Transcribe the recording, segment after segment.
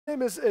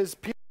name is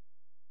Peter.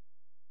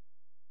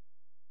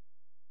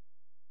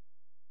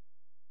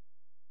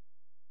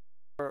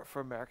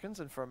 For Americans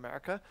and for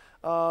America.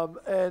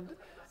 And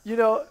you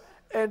know,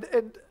 and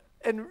and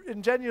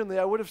and genuinely,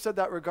 I would have said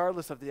that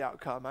regardless of the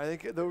outcome. I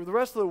think the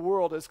rest of the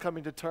world is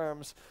coming to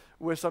terms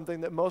with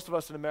something that most of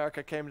us in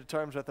America came to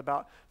terms with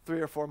about 3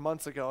 or 4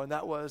 months ago, and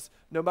that was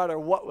no matter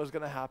what was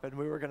going to happen,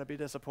 we were going to be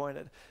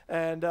disappointed.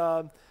 And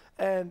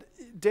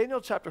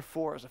Daniel chapter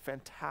 4 is a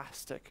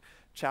fantastic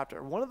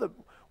chapter. One of the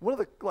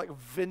like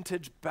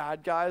vintage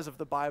bad guys of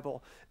the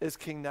Bible is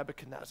King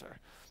Nebuchadnezzar.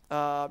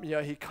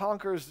 He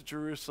conquers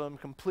Jerusalem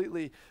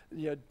completely,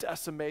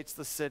 decimates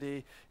the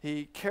city.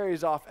 He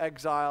carries off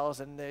exiles,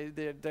 and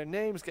their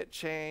names get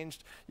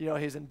changed.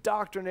 He's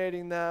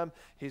indoctrinating them.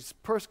 He's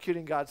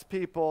persecuting God's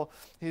people.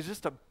 He's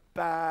just a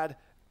bad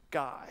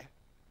guy.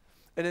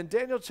 And in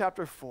Daniel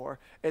chapter 4,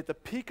 at the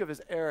peak of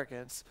his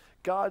arrogance,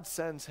 God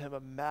sends him a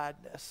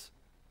madness.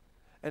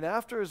 And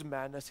after his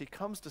madness, he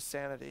comes to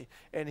sanity,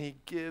 and he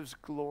gives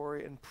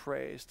glory and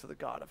praise to the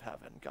God of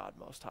heaven, God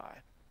Most High.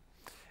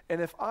 And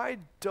if I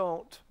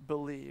don't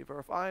believe, or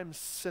if I'm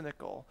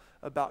cynical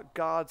about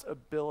God's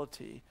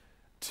ability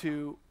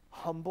to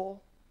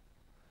humble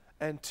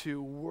and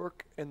to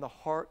work in the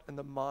heart and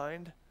the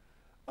mind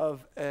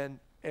of an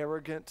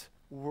arrogant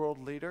world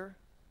leader,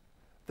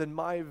 then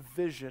my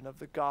vision of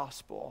the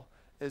gospel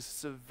is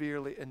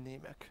severely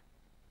anemic.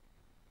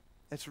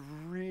 It's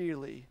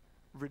really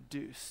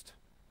reduced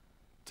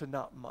to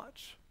not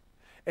much.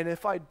 And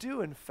if I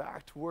do, in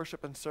fact,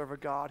 worship and serve a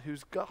God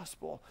whose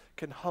gospel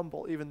can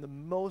humble even the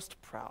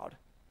most proud,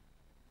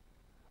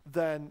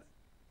 then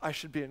I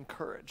should be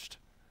encouraged.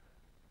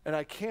 And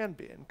I can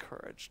be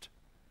encouraged.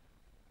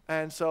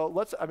 And so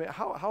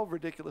how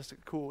ridiculous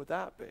and cool would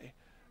that be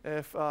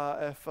if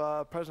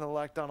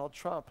President-elect Donald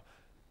Trump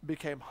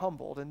became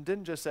humbled and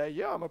didn't just say,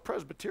 yeah, I'm a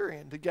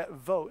Presbyterian to get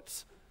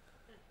votes,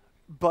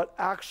 but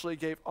actually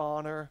gave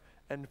honor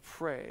and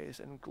praise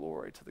and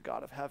glory to the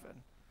God of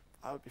heaven.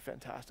 That would be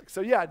fantastic.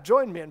 So yeah,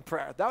 join me in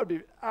prayer. That would be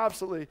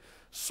absolutely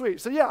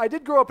sweet. So yeah, I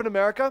did grow up in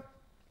America.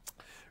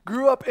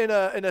 Grew up in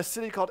a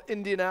city called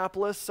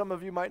Indianapolis. Some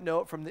of you might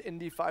know it from the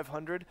Indy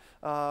 500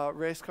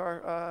 race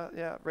car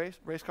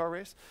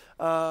race.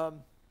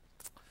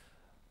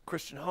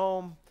 Christian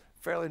home,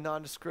 fairly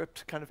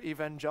nondescript, kind of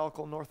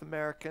evangelical North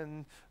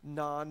American,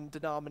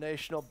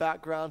 non-denominational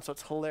background. So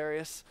it's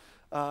hilarious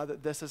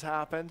that this has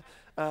happened.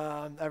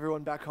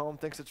 Everyone back home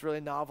thinks it's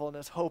really novel and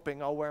is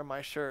hoping I'll wear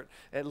my shirt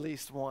at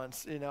least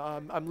once.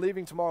 I'm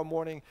leaving tomorrow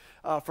morning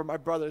for my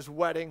brother's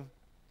wedding.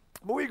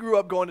 But we grew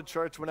up going to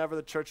church whenever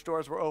the church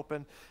doors were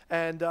open.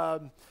 And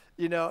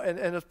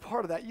as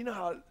part of that, you know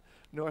how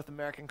North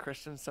American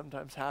Christians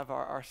sometimes have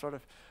our sort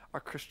of our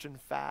Christian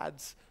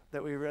fads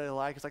that we really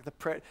like. It's like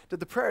did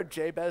the prayer of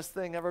Jabez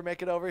thing ever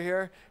make it over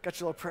here? Got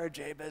your little prayer of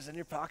Jabez in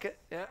your pocket?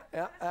 Yeah,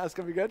 that's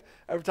going to be good.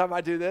 Every time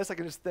I do this, I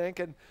can just think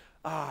and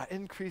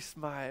increase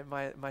my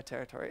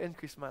territory,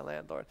 increase my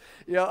land, Lord.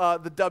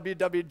 The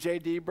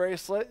WWJD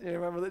bracelet, you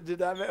remember that? Did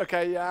that?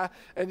 Okay, yeah.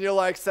 And you're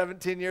like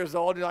 17 years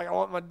old, and you're like, I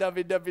want my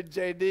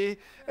WWJD,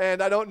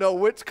 and I don't know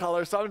which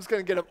color, so I'm just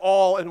going to get them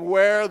all and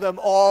wear them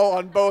all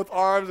on both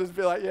arms and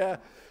be like, yeah,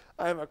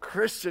 I'm a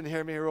Christian,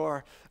 hear me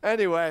roar.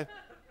 Anyway,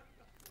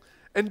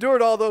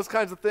 endured all those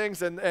kinds of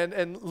things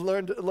and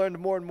learned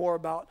more and more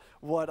about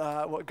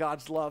what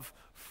God's love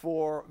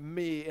for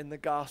me in the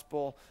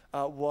gospel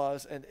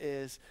was and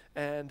is.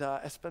 And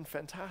it's been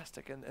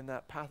fantastic. And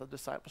that path of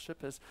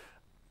discipleship has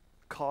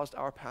caused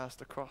our paths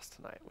to cross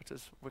tonight, which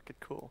is wicked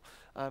cool.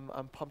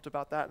 I'm pumped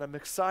about that. And I'm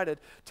excited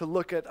to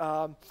look at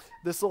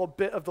this little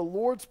bit of the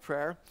Lord's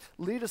Prayer,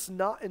 lead us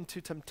not into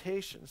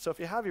temptation. So if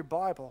you have your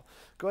Bible,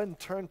 go ahead and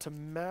turn to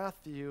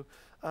Matthew,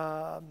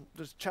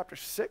 there's chapter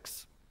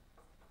 6.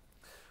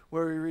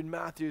 Where we read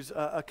Matthew's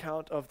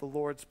account of the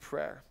Lord's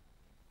Prayer.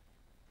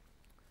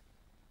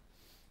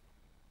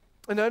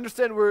 And I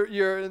understand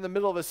you're in the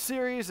middle of a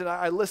series, and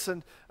I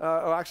listened,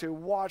 or actually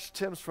watched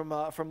Tim's from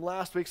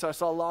last week, so I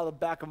saw a lot of the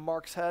back of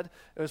Mark's head.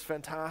 It was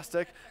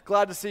fantastic.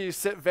 Glad to see you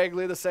sit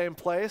vaguely the same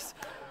place.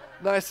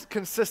 Nice,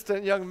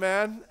 consistent young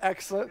man.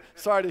 Excellent.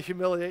 Sorry to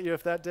humiliate you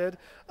if that did.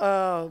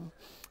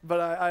 But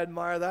I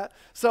admire that.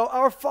 So,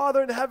 our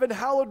Father in heaven,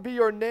 hallowed be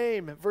your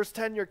name. Verse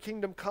 10, your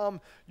kingdom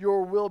come,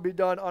 your will be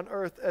done on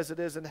earth as it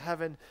is in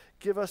heaven.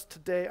 Give us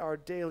today our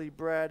daily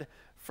bread.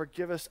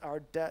 Forgive us our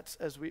debts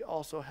as we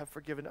also have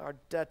forgiven our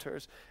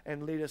debtors.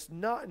 And lead us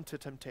not into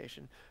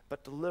temptation,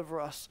 but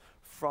deliver us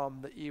from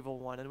the evil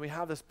one. And we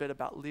have this bit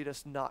about lead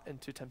us not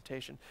into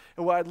temptation.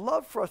 And what I'd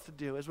love for us to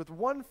do is with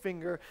one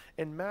finger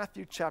in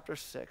Matthew chapter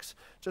 6,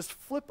 just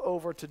flip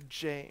over to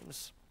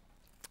James.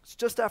 It's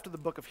just after the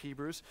book of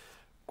Hebrews,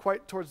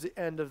 quite towards the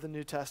end of the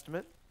New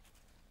Testament.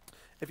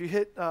 If you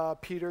hit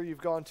Peter, you've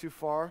gone too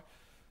far.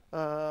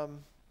 1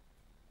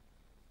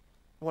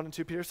 and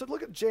 2 Peter. So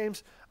look at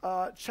James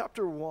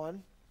chapter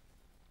 1,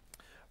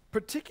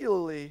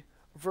 particularly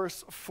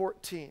verse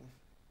 14.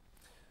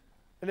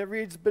 And it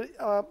reads,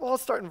 I'll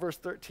start in verse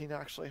 13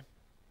 actually.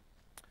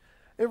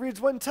 It reads,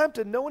 when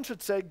tempted, no one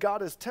should say,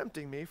 God is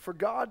tempting me, for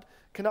God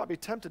cannot be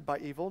tempted by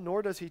evil,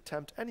 nor does he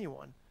tempt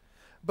anyone.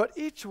 But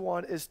each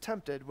one is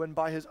tempted when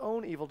by his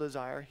own evil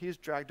desire he is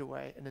dragged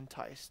away and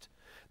enticed.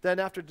 Then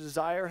after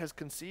desire has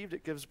conceived,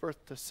 it gives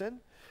birth to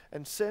sin,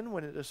 and sin,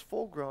 when it is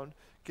full grown,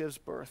 gives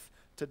birth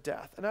to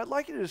death. And I'd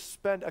like you to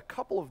spend a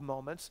couple of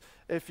moments,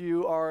 if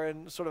you are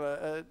in sort of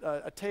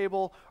a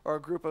table or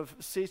a group of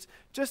seats,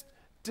 just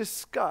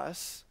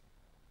discuss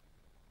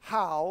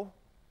how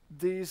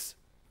these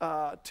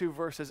two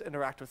verses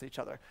interact with each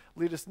other.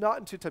 Lead us not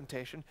into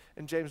temptation.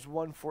 In James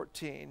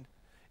 1:14,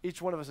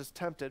 each one of us is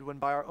tempted when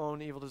by our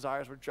own evil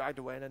desires we're dragged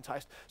away and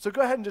enticed. So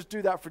go ahead and just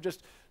do that for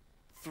just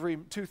 3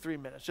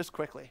 minutes, just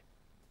quickly.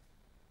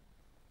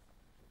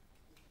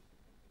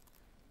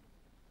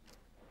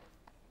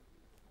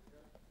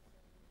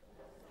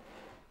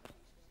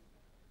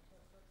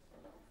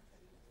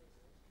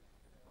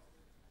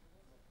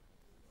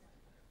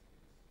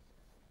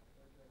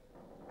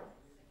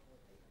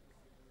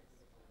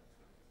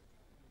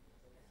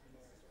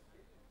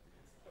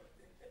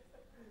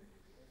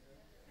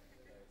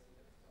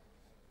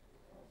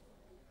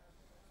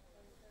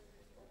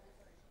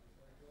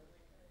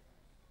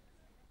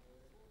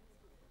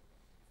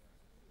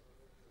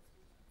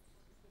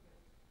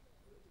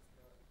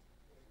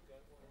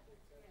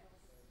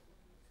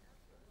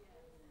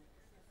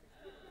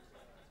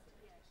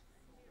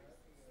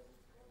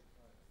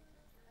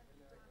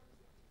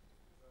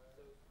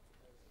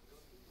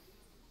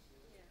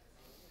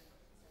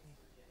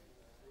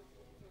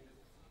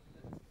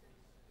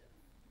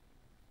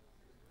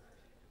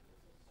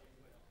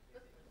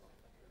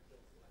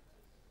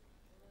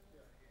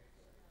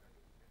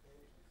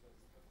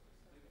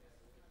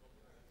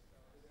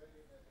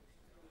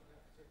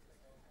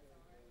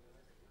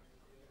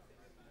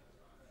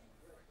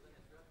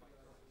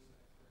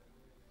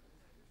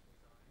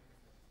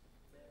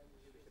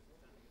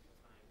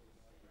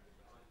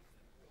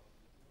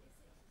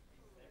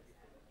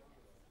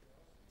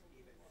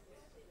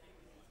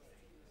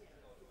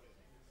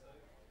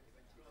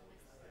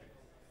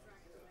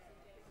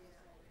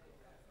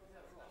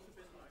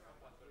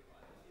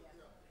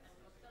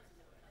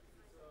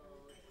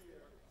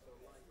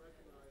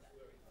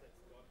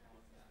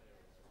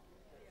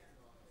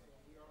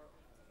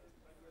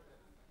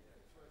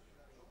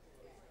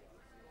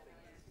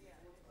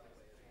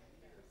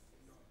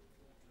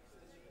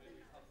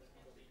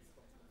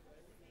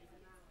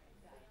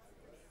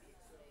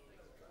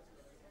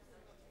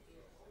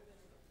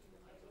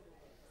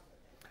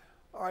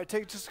 All right,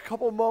 take just a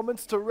couple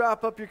moments to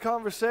wrap up your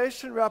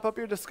conversation, wrap up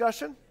your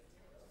discussion.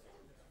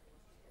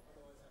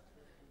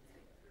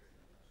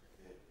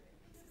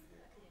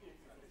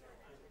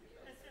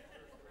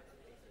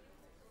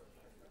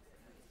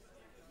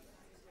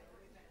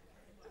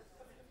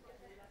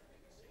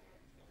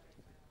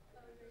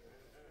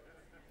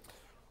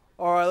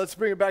 All right, let's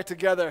bring it back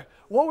together.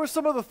 What were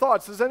some of the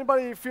thoughts? Does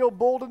anybody feel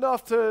bold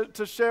enough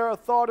to share a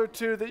thought or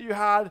two that you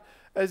had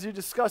as you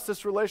discussed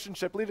this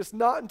relationship? Lead us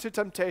not into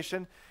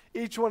temptation.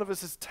 Each one of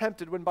us is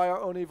tempted when by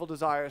our own evil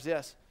desires.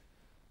 Yes?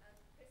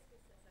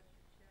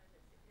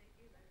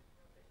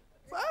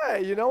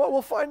 Hey, you know what?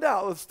 We'll find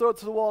out. Let's throw it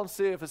to the wall and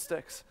see if it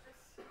sticks.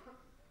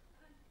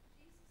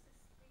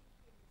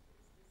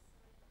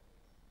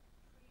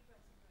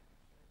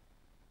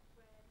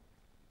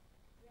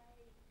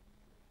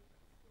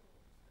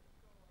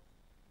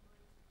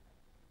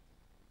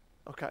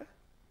 Okay.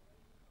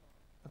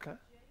 Okay.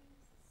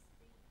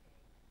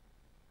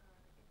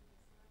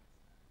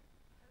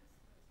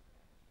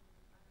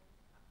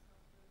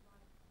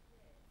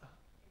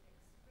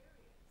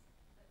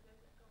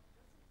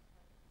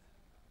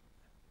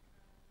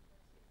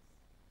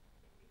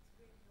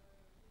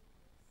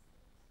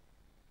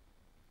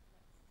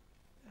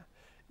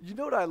 You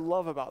know what I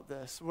love about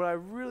this? What I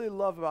really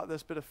love about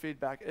this bit of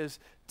feedback is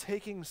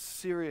taking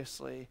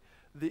seriously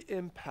the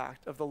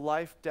impact of the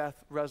life,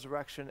 death,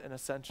 resurrection, and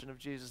ascension of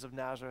Jesus of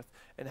Nazareth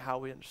and how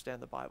we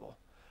understand the Bible.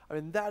 I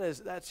mean,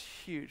 that's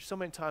huge. So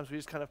many times we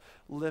just kind of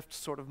lift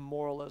sort of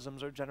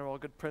moralisms or general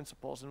good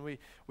principles, and we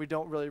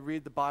don't really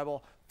read the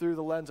Bible through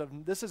the lens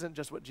of this isn't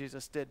just what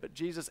Jesus did, but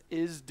Jesus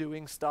is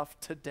doing stuff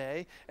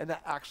today, and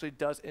that actually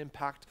does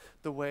impact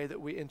the way that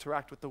we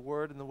interact with the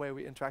Word and the way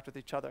we interact with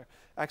each other.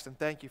 Excellent.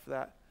 Thank you for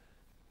that.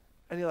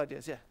 Any other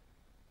ideas? Yeah.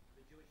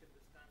 The Jewish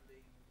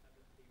understanding at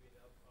the period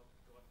of God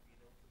being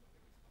ultimately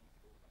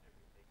responsible for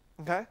everything,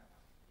 Okay.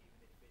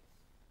 even if it's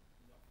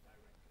not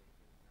directly in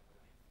that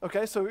way.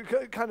 Okay, so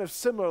kind of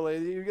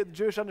similarly, you get the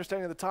Jewish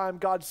understanding of the time.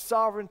 God's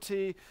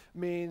sovereignty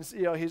means,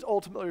 he's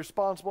ultimately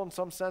responsible in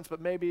some sense, but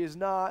maybe he's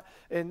not.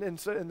 In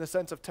the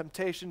sense of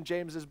temptation,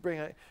 James is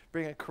bringing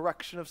a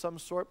correction of some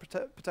sort,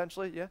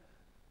 potentially, yeah?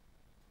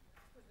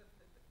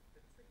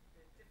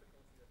 The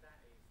difficulty with that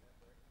is that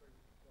we're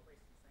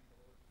basically saying the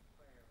Lord's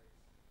Prayer is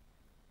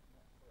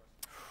not for us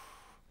to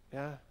pray.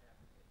 Yeah.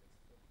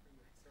 It's for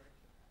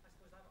pre-resurrection. I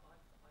suppose I've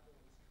always kind of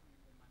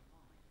in my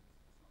mind,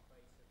 it's not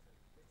very sort of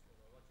literal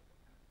or logical,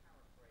 kind of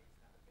paraphrase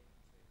that a bit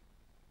to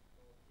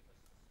Lord give us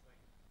the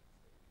strength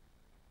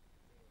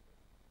to deal with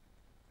temptation.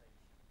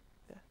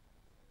 Yeah.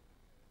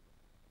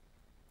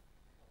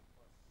 Help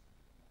us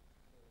not to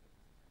fall into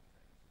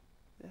temptation.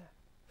 Yeah.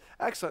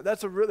 Excellent.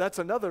 That's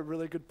another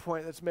really good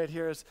point that's made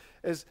here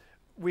is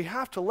we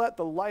have to let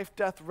the life,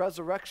 death,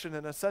 resurrection,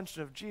 and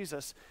ascension of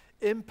Jesus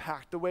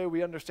impact the way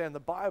we understand the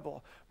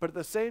Bible. But at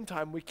the same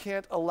time, we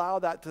can't allow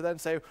that to then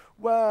say,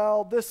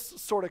 well, this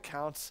sort of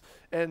counts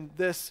and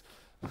this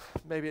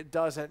maybe it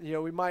doesn't.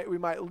 We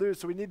might lose.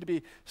 So we need to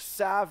be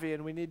savvy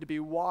and we need to be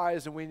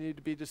wise and we need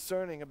to be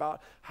discerning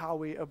about how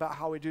we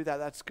do that.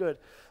 That's good.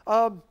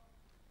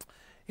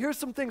 Here's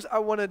some things I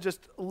want to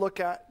just look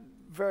at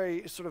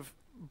very sort of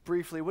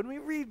briefly. When we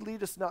read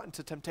lead us not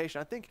into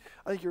temptation, I think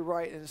you're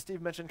right, and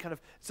Steve mentioned kind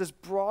of it's this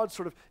broad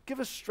sort of give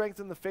us strength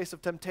in the face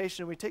of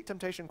temptation, and we take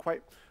temptation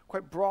quite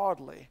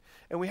broadly.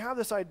 And we have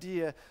this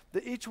idea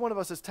that each one of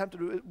us is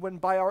tempted when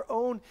by our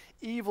own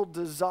evil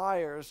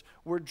desires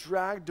we're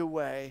dragged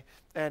away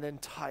and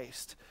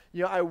enticed.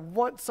 I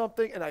want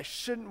something and I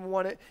shouldn't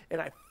want it,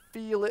 and I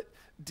feel it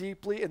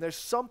deeply, and there's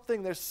some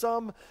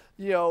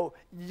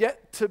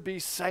yet to be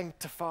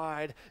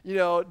sanctified,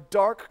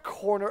 dark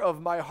corner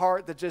of my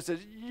heart that just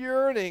is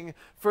yearning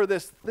for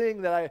this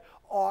thing that I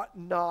ought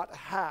not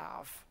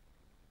have,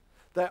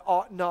 that I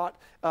ought not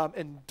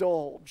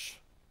indulge.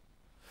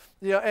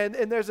 And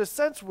there's a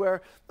sense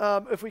where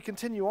if we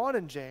continue on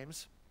in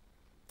James,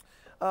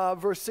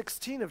 verse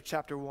 16 of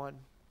chapter 1,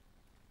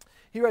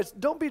 he writes,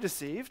 "Don't be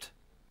deceived,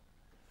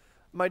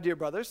 my dear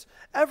brothers.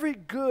 Every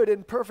good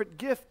and perfect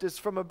gift is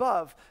from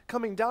above,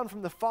 coming down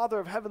from the Father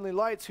of heavenly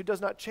lights, who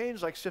does not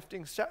change like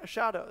shifting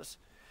shadows.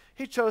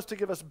 He chose to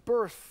give us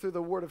birth through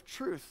the word of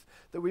truth,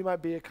 that we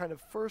might be a kind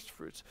of first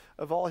fruits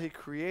of all he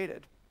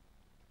created."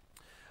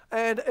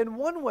 And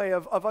one way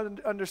of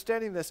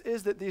understanding this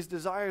is that these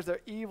desires, they're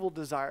evil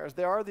desires.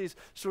 There are these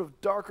sort of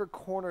darker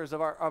corners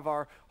of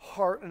our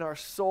heart and our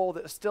soul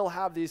that still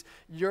have these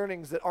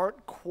yearnings that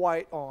aren't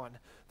quite on.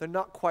 They're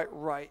not quite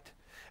right.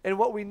 And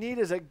what we need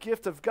is a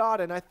gift of God.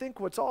 And I think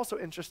what's also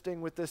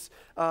interesting with this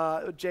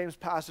James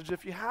passage,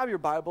 if you have your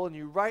Bible and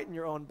you write in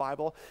your own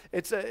Bible, or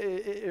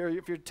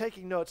if you're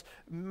taking notes,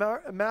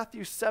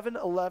 Matthew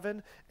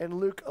 7:11 and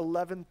Luke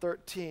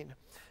 11:13.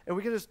 And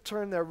we can just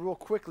turn there real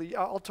quickly.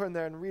 I'll turn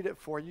there and read it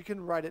for you. You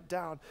can write it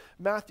down.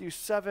 Matthew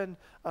 7,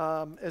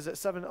 is it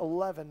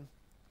 7:11?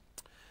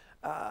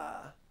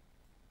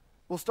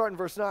 We'll start in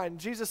verse 9.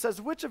 Jesus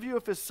says, "Which of you,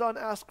 if his son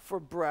asks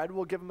for bread,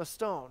 will give him a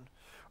stone?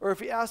 Or if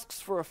he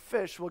asks for a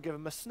fish, we'll give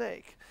him a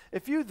snake.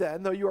 If you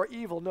then, though you are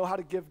evil, know how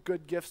to give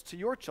good gifts to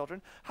your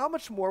children, how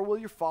much more will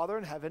your Father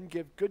in heaven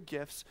give good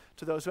gifts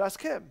to those who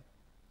ask him?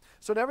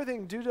 So in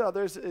everything do to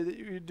others,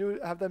 you do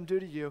have them do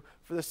to you,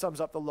 for this sums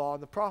up the law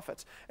and the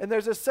prophets." And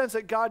there's a sense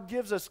that God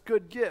gives us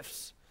good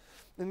gifts.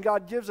 And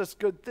God gives us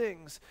good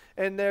things.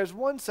 And there's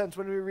one sense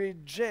when we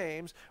read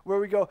James where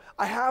we go,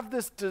 I have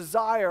this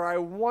desire, I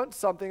want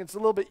something, it's a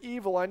little bit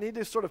evil, I need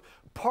to sort of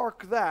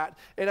park that,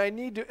 and I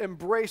need to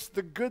embrace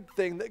the good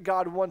thing that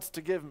God wants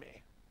to give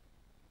me.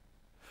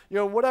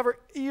 Whatever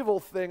evil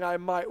thing I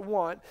might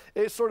want,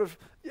 it sort of,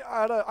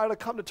 I ought to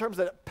come to terms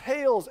that it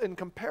pales in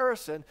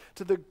comparison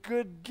to the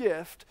good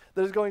gift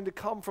that is going to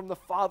come from the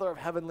Father of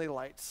heavenly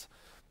lights.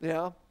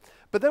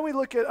 But then we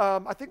look at,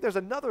 I think there's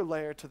another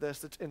layer to this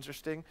that's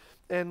interesting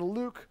in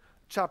Luke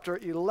chapter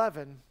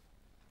 11.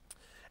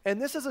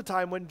 And this is a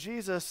time when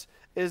Jesus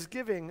is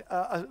giving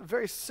a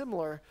very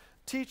similar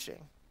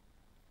teaching.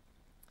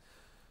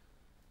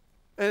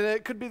 And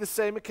it could be the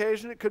same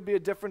occasion. It could be a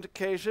different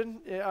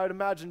occasion. I would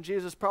imagine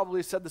Jesus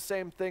probably said the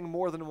same thing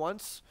more than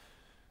once.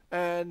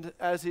 And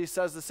as he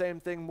says the same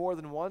thing more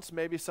than once,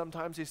 maybe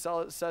sometimes he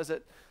says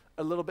it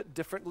a little bit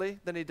differently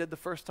than he did the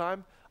first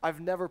time.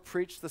 I've never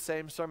preached the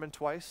same sermon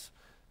twice,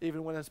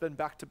 even when it's been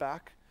back to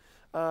back.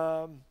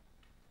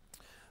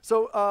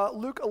 So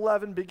Luke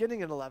 11, beginning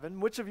in 11,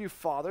 "Which of you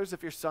fathers,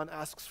 if your son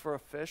asks for a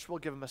fish, will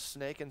give him a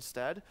snake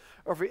instead?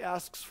 Or if he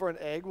asks for an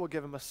egg, will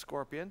give him a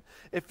scorpion?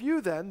 If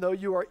you then, though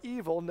you are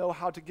evil, know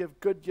how to give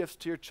good gifts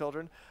to your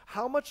children,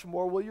 how much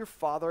more will your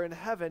Father in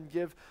heaven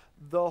give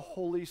the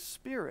Holy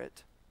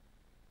Spirit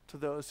to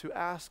those who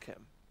ask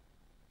him?"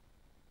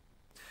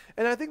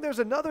 And I think there's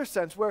another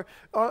sense where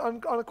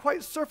on a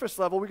quite surface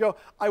level, we go,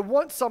 I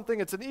want something,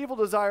 it's an evil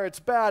desire, it's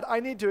bad, I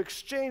need to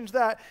exchange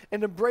that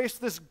and embrace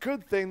this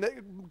good thing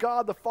that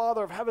God, the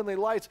Father of heavenly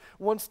lights,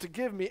 wants to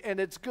give me, and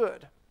it's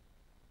good.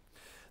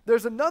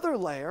 There's another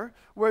layer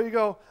where you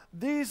go,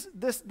 this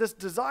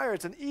desire,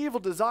 it's an evil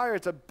desire,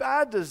 it's a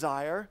bad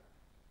desire,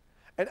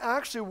 and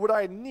actually what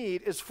I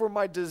need is for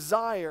my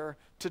desire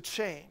to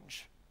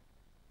change.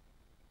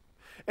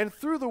 And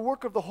through the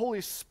work of the Holy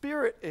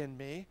Spirit in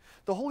me,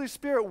 the Holy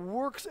Spirit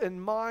works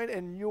in mine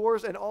and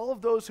yours and all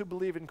of those who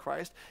believe in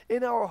Christ,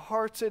 in our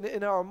hearts and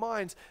in our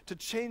minds, to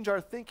change our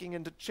thinking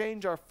and to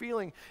change our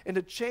feeling and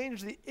to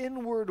change the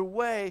inward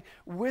way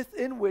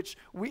within which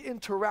we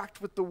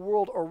interact with the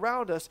world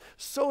around us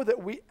so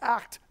that we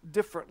act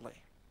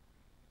differently.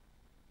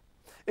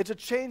 It's a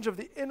change of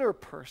the inner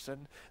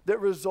person that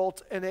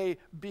results in a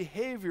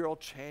behavioral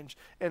change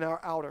in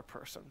our outer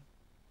person.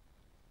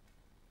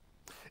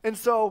 And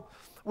so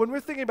when we're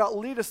thinking about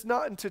lead us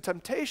not into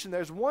temptation,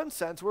 there's one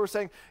sense where we're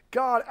saying,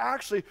 God,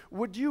 actually,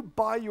 would you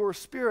by your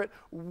Spirit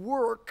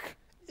work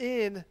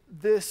in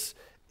this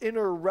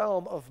inner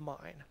realm of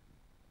mine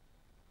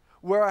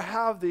where I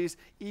have these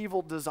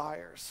evil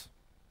desires?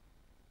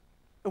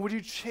 And would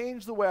you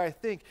change the way I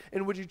think?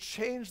 And would you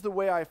change the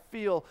way I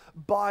feel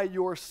by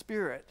your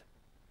Spirit?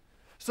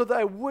 So that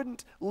I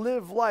wouldn't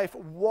live life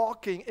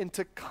walking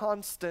into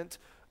constant,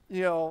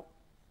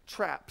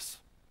 traps.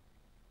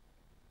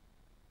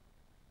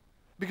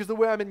 Because the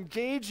way I'm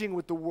engaging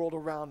with the world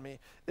around me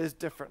is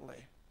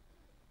differently.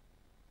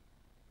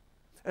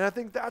 And I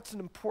think that's an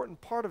important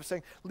part of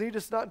saying, lead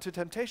us not into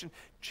temptation.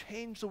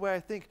 Change the way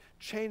I think.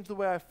 Change the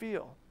way I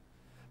feel.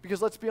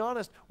 Because let's be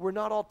honest, we're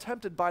not all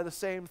tempted by the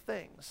same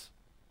things.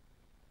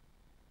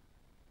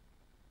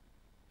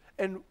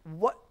 And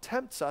what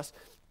tempts us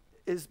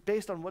is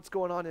based on what's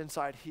going on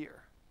inside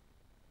here.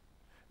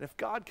 And if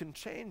God can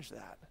change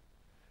that,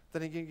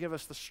 then he can give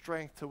us the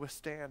strength to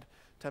withstand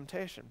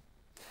temptation.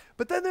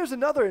 But then there's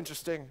another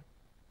interesting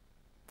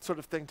sort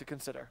of thing to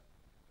consider.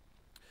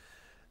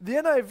 The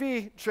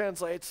NIV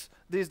translates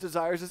these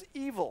desires as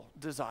evil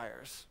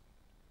desires.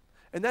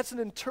 And that's an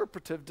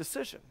interpretive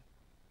decision.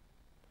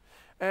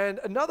 And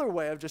another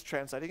way of just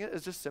translating it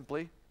is just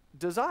simply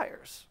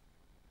desires.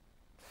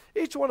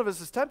 Each one of us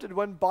is tempted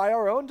when by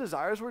our own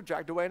desires we're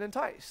dragged away and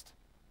enticed.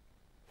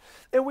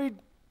 And we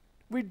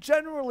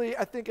generally,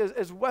 I think,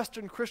 as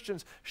Western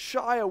Christians,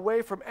 shy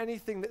away from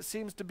anything that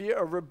seems to be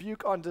a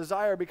rebuke on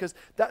desire because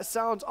that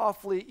sounds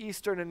awfully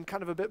Eastern and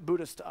kind of a bit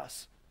Buddhist to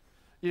us.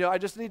 I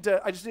just need,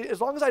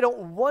 as long as I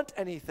don't want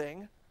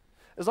anything,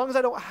 as long as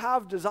I don't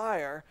have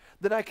desire,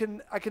 then I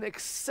can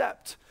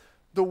accept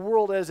the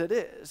world as it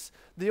is.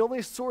 The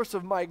only source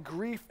of my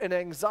grief and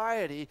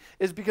anxiety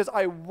is because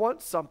I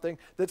want something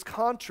that's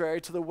contrary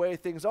to the way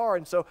things are,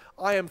 and so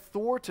I am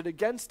thwarted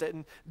against it.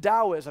 And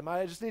Taoism,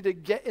 I just need to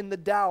get in the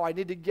Tao. I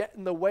need to get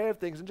in the way of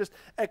things and just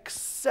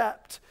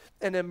accept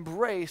and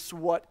embrace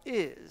what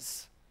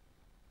is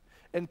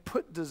and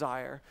put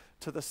desire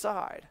to the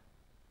side.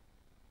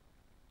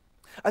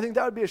 I think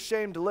that would be a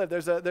shame to live.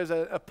 There's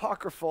an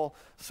apocryphal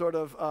sort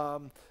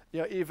of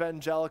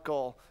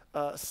evangelical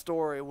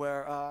story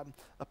where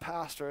a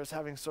pastor is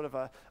having sort of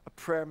a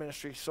prayer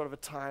ministry, sort of a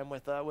time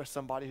with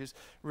somebody who's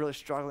really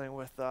struggling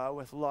with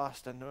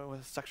lust and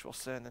with sexual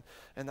sin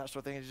and that sort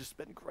of thing. He's just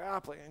been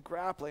grappling,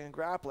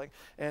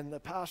 and the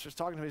pastor's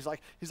talking to him.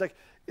 He's like,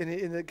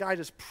 and the guy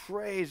just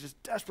prays,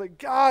 just desperately,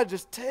 God,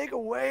 just take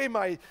away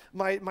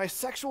my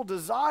sexual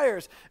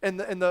desires.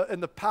 And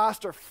the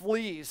pastor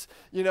flees.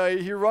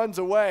 He runs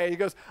away. He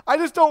goes, I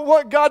just don't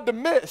want God to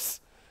miss.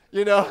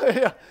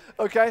 Yeah,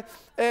 okay?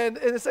 And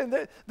it's saying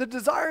that the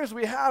desires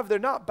we have, they're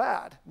not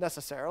bad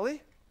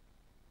necessarily.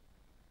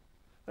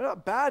 They're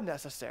not bad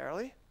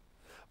necessarily.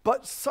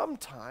 But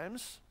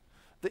sometimes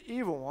the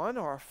evil one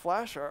or our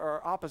flesh or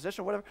our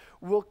opposition, whatever,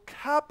 will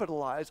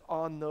capitalize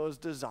on those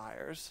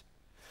desires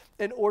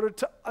in order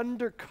to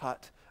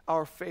undercut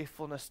our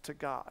faithfulness to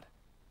God.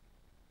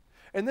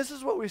 And this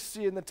is what we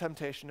see in the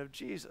temptation of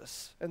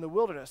Jesus in the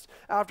wilderness.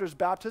 After his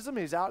baptism,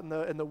 he's out in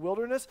the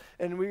wilderness,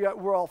 and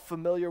we're all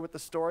familiar with the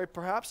story,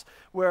 perhaps,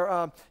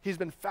 where he's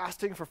been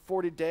fasting for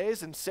 40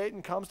 days, and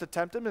Satan comes to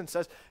tempt him and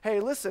says, hey,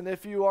 listen,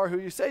 if you are who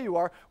you say you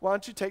are, why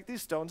don't you take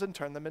these stones and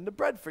turn them into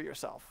bread for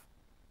yourself?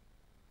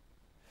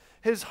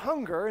 His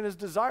hunger and his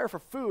desire for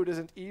food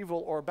isn't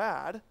evil or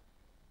bad.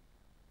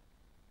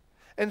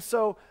 And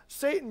so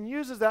Satan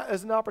uses that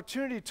as an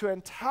opportunity to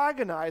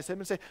antagonize him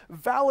and say,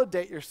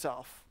 validate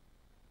yourself.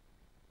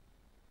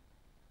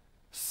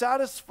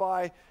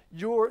 Satisfy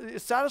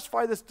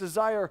this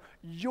desire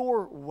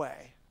your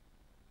way.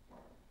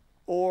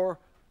 Or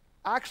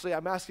actually,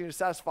 I'm asking you to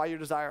satisfy your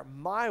desire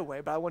my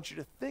way, but I want you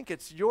to think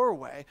it's your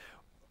way.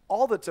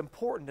 All that's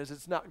important is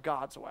it's not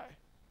God's way.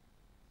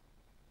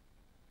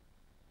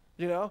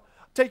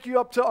 Take you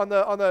up to on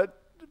the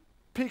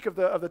peak of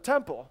the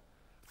temple.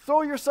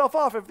 Throw yourself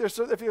off if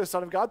you're the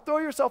Son of God. Throw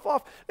yourself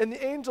off, and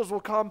the angels will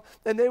come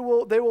and they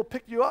will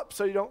pick you up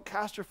so you don't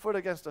cast your foot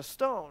against a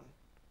stone.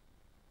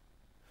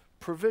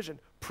 Provision,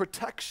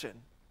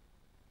 protection,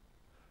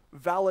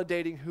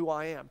 validating who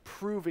I am,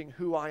 proving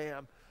who I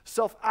am,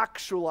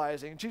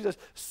 self-actualizing. Jesus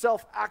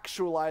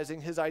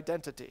self-actualizing his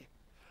identity.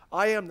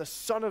 I am the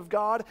Son of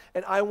God,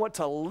 and I want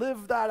to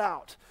live that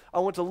out. I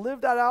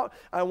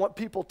want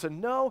people to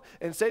know,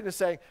 and Satan is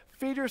saying,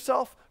 feed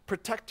yourself,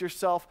 protect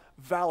yourself,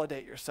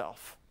 validate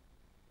yourself.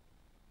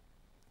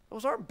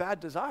 Those aren't bad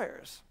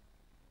desires.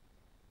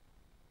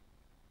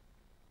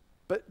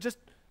 But just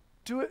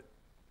do it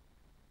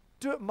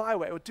my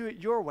way, or do it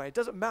your way. It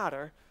doesn't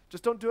matter.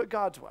 Just don't do it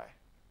God's way.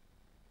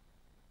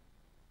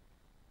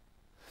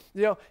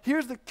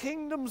 Here's the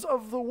kingdoms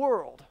of the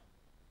world.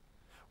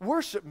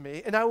 Worship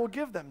me, and I will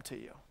give them to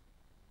you.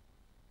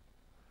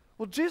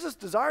 Well, Jesus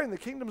desiring the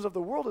kingdoms of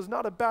the world is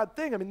not a bad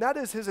thing. I mean, that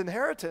is his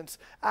inheritance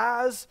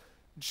as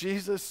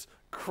Jesus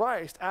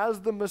Christ,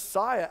 as the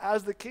Messiah,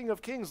 as the King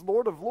of Kings,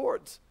 Lord of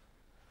Lords.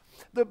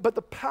 But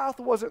the path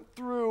wasn't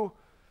through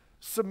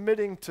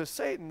submitting to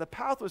Satan. The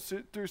path was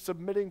through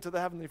submitting to the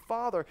Heavenly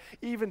Father,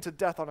 even to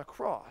death on a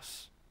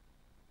cross.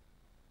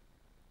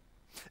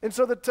 And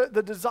so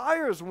the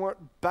desires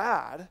weren't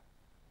bad.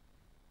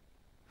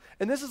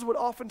 And this is what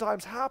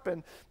oftentimes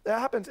happens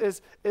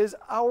is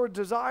our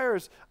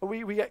desires,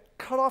 we get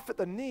cut off at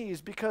the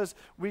knees because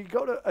we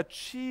go to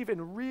achieve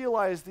and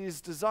realize these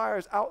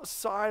desires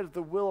outside of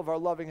the will of our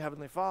loving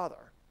Heavenly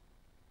Father.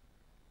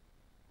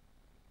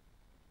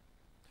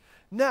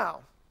 Now,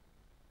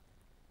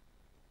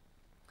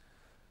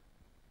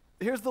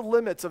 here's the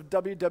limits of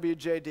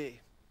WWJD.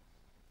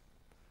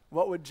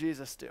 What would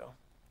Jesus do?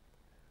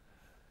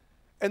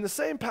 In the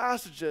same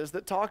passages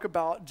that talk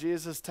about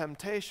Jesus'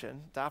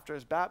 temptation after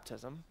his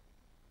baptism,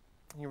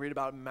 you read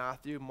about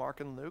Matthew, Mark,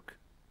 and Luke.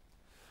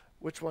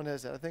 Which one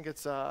is it? I think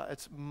it's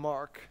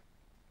Mark.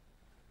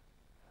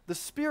 The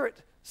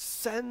Spirit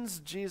sends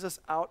Jesus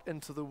out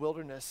into the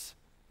wilderness.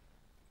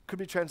 Could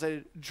be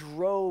translated,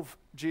 drove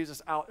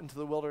Jesus out into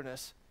the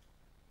wilderness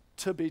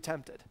to be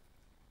tempted.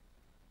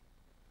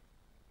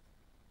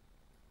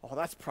 Oh,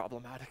 that's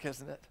problematic,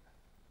 isn't it?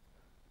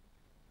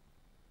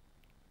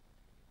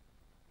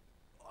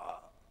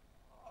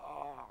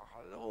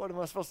 What am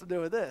I supposed to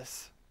do with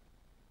this?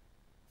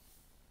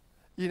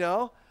 You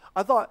know,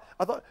 I thought,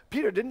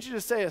 Peter, didn't you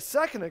just say a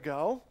second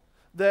ago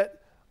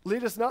that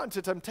lead us not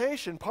into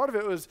temptation? Part of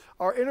it was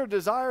our inner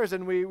desires,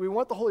 and we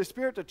want the Holy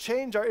Spirit to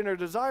change our inner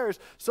desires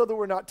so that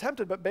we're not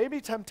tempted. But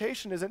maybe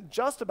temptation isn't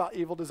just about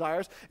evil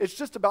desires. It's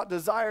just about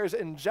desires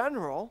in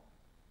general.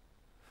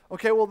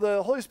 Okay, well,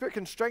 the Holy Spirit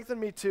can strengthen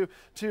me to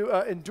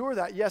endure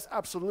that. Yes,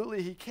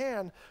 absolutely, he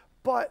can.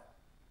 But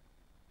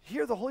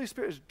here the Holy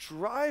Spirit is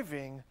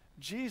driving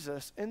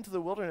Jesus into the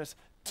wilderness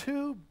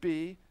to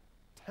be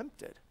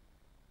tempted.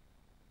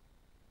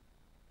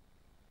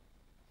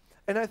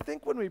 And I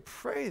think when we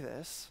pray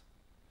this,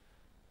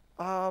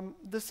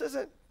 this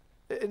isn't,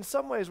 in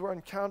some ways we're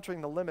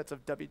encountering the limits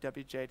of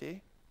WWJD.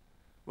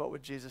 What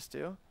would Jesus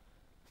do?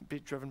 Be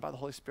driven by the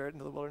Holy Spirit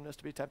into the wilderness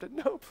to be tempted?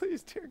 No,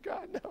 please, dear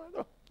God, no, I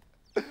don't.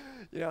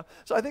 You know,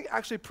 so I think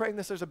actually praying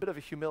this, there's a bit of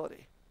a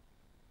humility.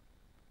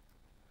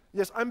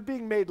 Yes, I'm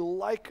being made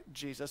like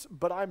Jesus,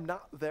 but I'm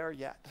not there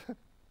yet.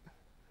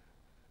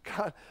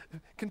 God,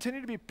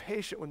 continue to be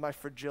patient with my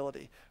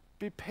fragility.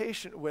 Be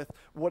patient with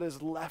what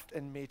is left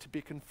in me to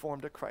be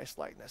conformed to Christ's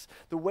likeness.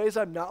 The ways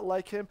I'm not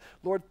like him,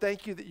 Lord,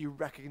 thank you that you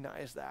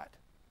recognize that.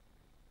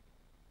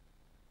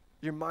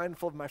 You're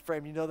mindful of my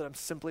frame. You know that I'm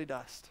simply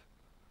dust.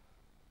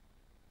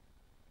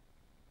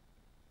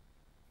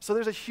 So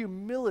there's a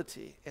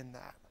humility in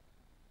that.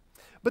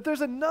 But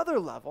there's another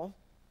level,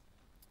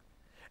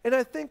 and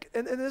I think,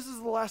 and this is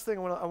the last thing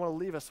I want to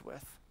leave us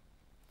with.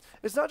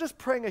 It's not just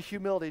praying a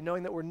humility,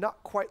 knowing that we're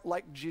not quite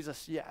like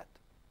Jesus yet.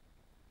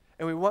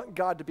 And we want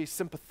God to be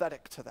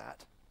sympathetic to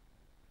that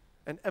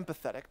and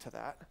empathetic to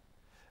that.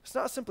 It's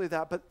not simply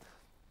that, but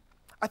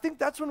I think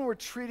that's when we're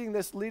treating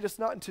this lead us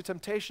not into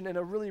temptation in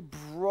a really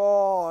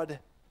broad,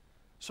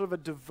 sort of a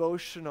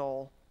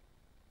devotional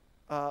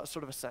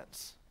sort of a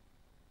sense.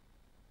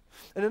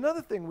 And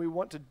another thing we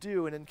want to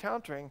do in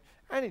encountering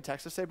any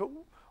text is say, but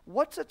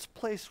what's its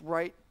place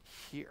right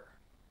here?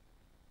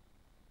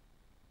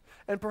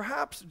 And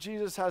perhaps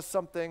Jesus has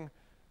something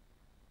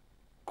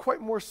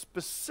quite more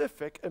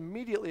specific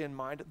immediately in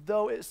mind,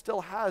 though it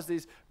still has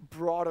these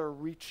broader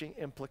reaching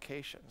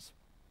implications.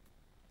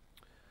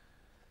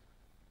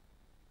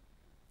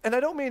 And I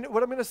don't mean,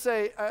 what I'm going to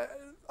say,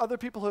 other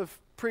people have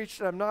preached,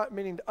 and I'm not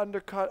meaning to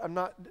undercut,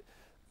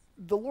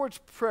 the Lord's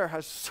Prayer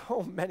has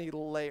so many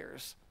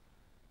layers.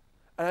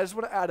 And I just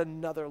want to add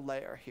another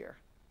layer here.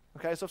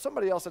 Okay, so if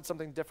somebody else said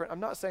something different, I'm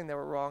not saying they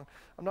were wrong.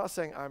 I'm not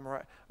saying I'm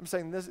right. I'm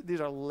saying these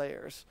are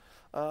layers.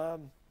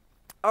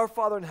 Our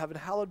Father in heaven,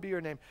 hallowed be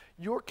your name.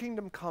 Your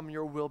kingdom come,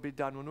 your will be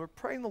done. When we're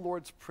praying the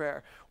Lord's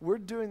Prayer, we're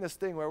doing this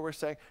thing where we're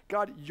saying,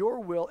 God, your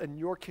will and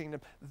your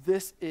kingdom,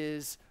 this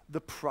is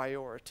the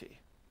priority.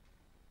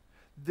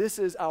 This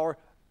is our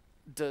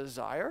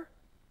desire,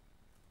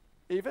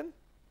 even.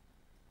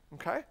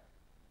 Okay?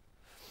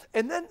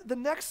 And then the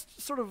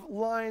next sort of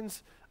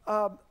lines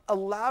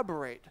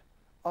elaborate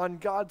on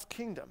God's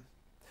kingdom.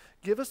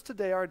 Give us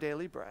today our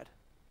daily bread.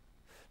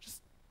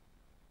 Just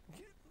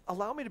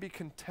allow me to be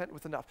content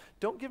with enough.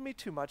 Don't give me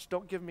too much.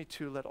 Don't give me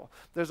too little.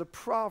 There's a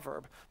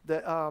proverb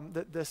that,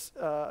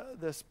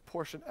 this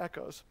portion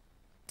echoes.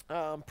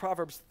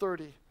 Proverbs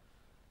 30,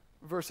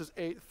 verses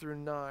 8 through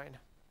 9.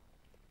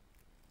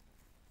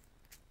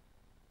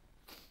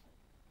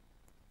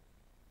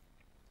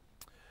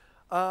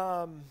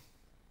 I'll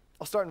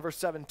start in verse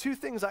 7. 2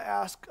 things I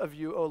ask of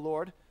you, O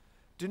Lord.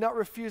 Do not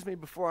refuse me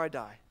before I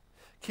die.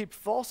 Keep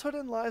falsehood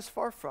and lies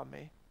far from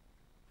me.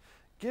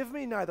 Give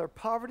me neither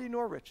poverty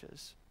nor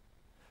riches,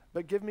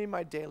 but give me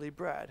my daily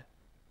bread.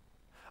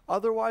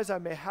 Otherwise I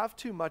may have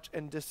too much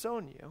and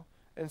disown you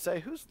and say,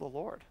 who's the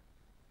Lord?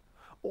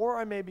 Or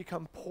I may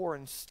become poor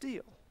and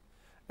steal,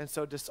 and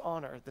so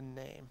dishonor the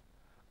name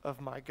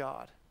of my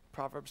God.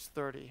 Proverbs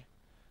 30,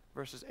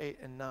 verses 8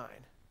 and 9.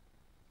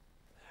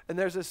 And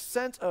there's a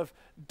sense of,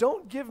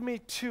 don't give me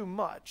too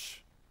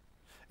much,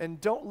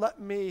 and don't let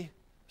me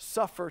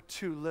suffer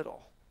too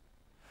little.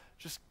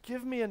 Just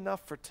give me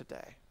enough for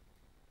today.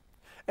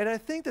 And I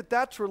think that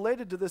that's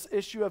related to this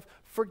issue of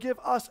forgive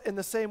us in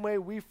the same way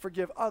we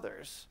forgive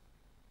others.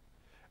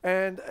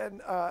 And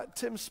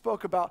Tim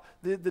spoke about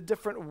the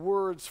different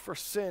words for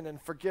sin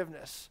and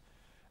forgiveness.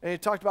 And he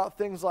talked about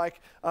things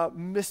like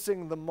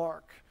missing the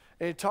mark.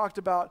 And he talked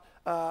about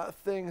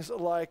things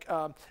like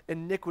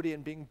iniquity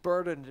and being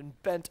burdened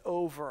and bent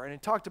over. And he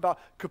talked about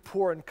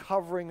Kippur and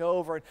covering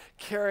over and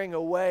carrying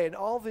away and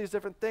all of these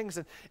different things.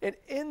 And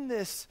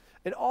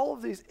in all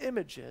of these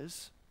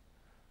images,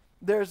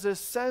 there's this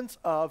sense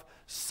of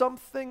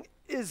something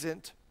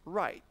isn't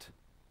right.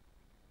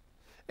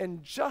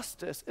 And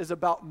justice is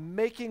about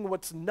making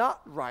what's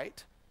not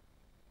right,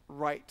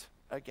 right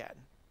again.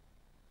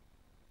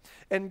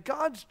 And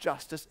God's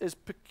justice is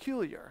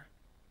peculiar.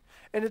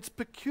 And it's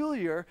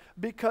peculiar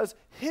because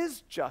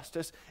his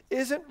justice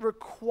isn't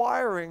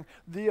requiring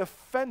the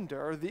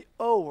offender, the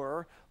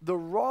ower, the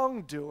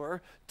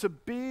wrongdoer to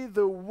be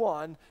the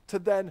one to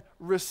then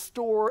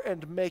restore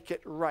and make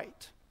it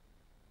right.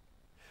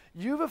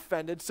 You've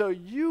offended, so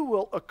you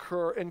will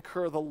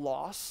incur the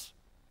loss.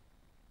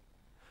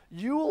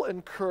 You will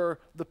incur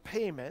the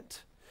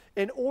payment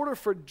in order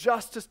for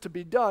justice to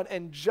be done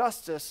and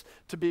justice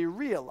to be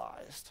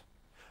realized.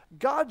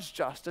 God's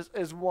justice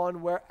is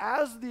one where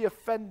as the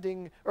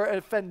offended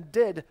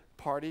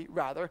party,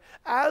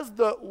 as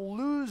the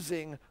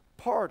losing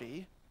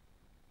party,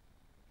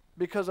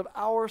 because of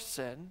our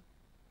sin,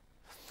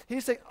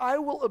 he's saying, I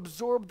will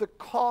absorb the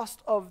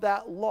cost of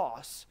that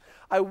loss.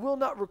 I will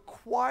not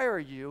require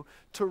you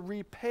to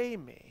repay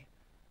me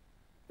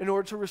in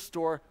order to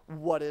restore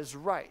what is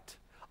right.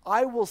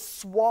 I will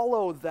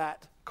swallow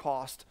that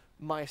cost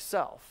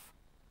myself.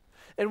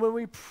 And when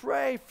we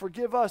pray,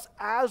 forgive us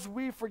as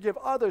we forgive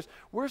others,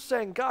 we're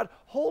saying, God,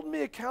 hold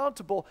me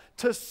accountable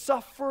to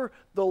suffer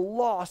the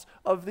loss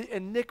of the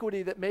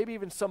iniquity that maybe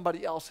even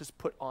somebody else has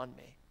put on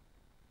me.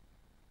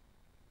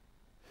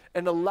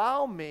 And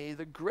allow me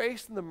the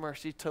grace and the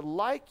mercy to,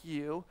 like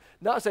you,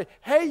 not say,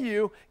 hey,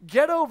 you,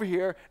 get over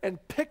here and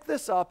pick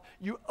this up.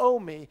 You owe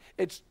me.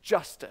 It's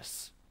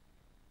justice.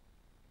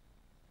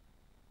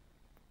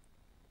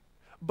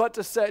 But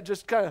to say,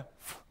 just kind of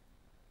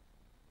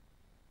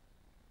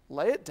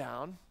lay it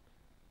down,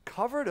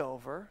 cover it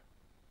over,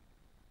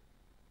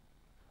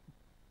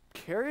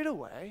 carry it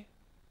away,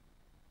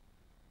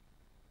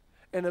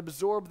 and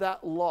absorb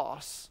that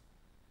loss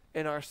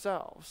in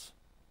ourselves.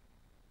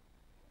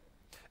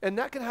 And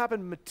that can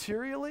happen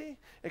materially,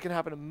 it can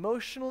happen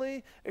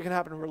emotionally, it can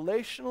happen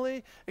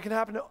relationally, it can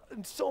happen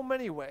in so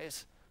many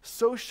ways,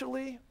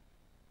 socially.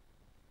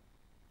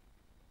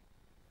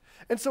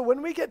 And so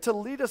when we get to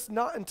lead us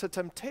not into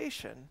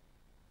temptation,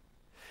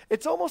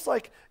 it's almost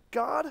like,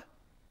 God,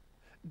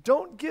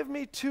 don't give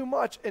me too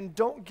much and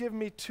don't give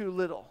me too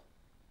little.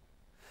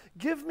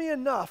 Give me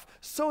enough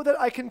so that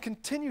I can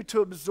continue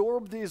to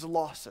absorb these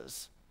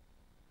losses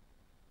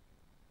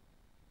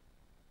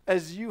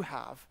as you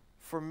have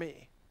for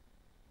me.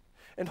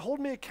 And hold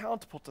me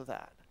accountable to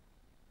that.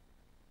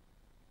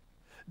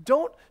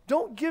 Don't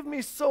give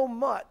me so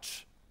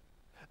much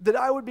that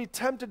I would be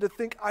tempted to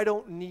think I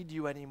don't need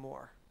you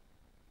anymore.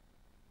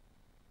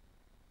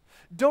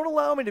 Don't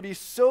allow me to be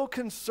so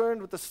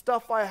concerned with the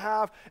stuff I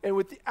have and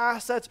with the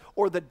assets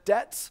or the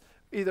debts,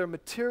 either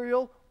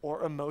material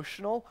or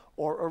emotional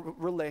or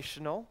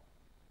relational,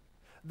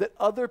 that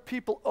other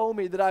people owe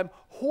me, that I'm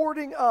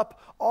hoarding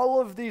up all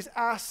of these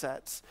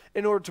assets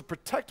in order to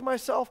protect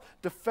myself,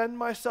 defend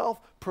myself,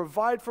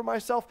 provide for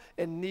myself,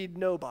 and need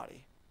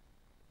nobody.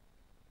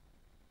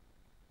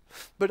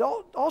 But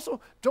also,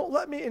 don't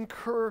let me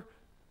incur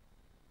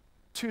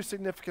too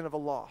significant of a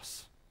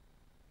loss.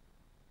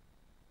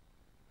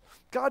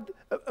 God,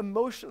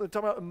 emotionally,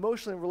 talking about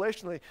emotionally and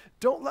relationally,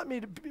 don't let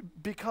me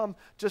become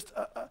just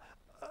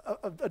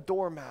a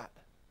doormat.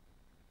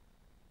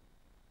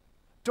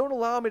 Don't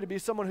allow me to be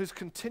someone who's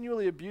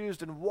continually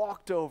abused and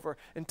walked over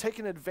and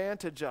taken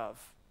advantage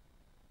of.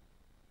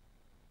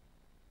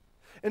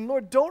 And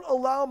Lord, don't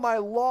allow my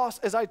loss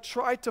as I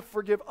try to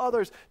forgive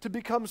others to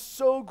become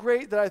so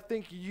great that I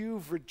think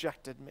you've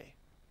rejected me.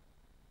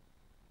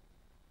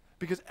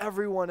 Because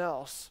everyone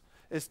else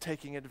is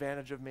taking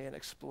advantage of me and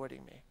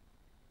exploiting me.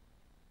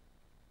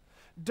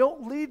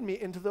 Don't lead me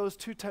into those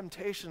two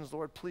temptations,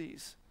 Lord,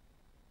 please.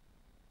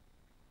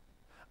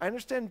 I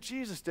understand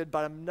Jesus did,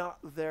 but I'm not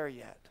there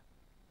yet.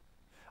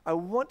 I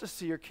want to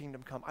see your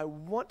kingdom come. I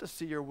want to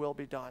see your will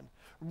be done.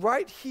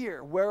 Right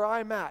here, where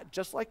I'm at,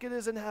 just like it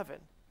is in heaven.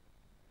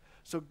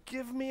 So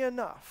give me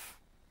enough.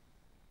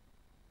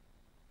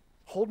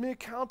 Hold me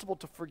accountable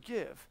to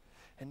forgive.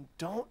 And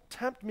don't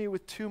tempt me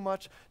with too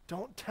much.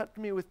 Don't tempt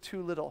me with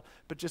too little.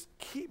 But just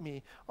keep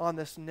me on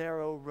this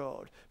narrow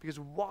road. Because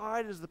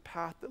wide is the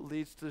path that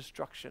leads to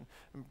destruction.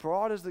 And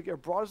broad is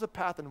the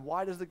path and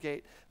wide is the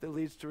gate that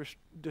leads to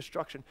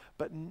destruction.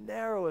 But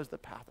narrow is the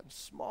path and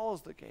small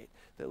is the gate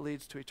that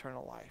leads to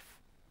eternal life.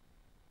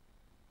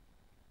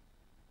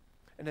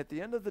 And at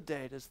the end of the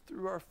day, it is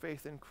through our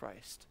faith in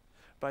Christ,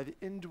 by the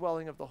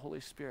indwelling of the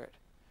Holy Spirit,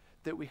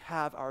 that we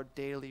have our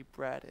daily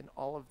bread in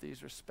all of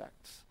these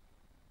respects.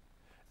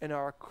 And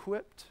are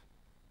equipped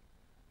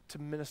to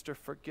minister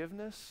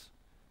forgiveness,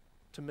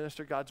 to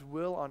minister God's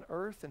will on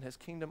earth and his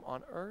kingdom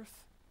on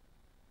earth,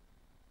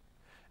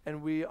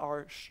 and we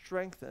are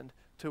strengthened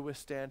to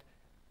withstand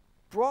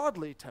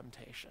broadly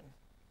temptation,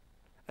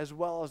 as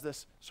well as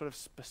this sort of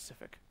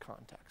specific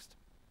context.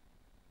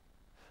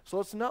 So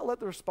let's not let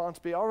the response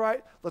be, all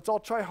right, let's all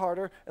try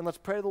harder and let's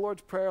pray the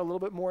Lord's Prayer a little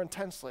bit more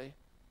intensely.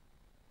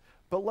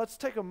 But let's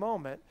take a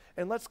moment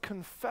and let's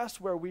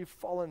confess where we've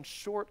fallen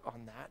short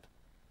on that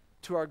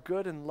to our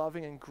good and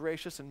loving and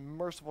gracious and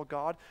merciful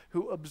God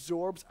who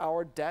absorbs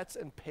our debts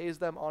and pays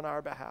them on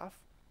our behalf,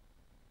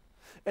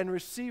 and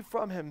receive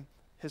from him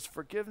his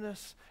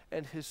forgiveness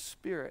and his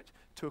Spirit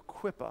to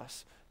equip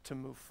us to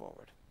move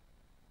forward.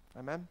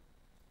 Amen?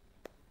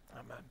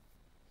 Amen.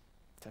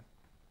 Tim?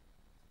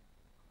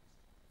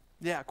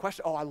 Yeah,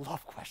 question. Oh, I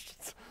love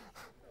questions.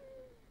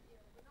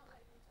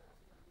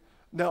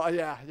 No,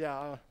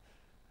 yeah.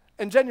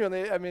 And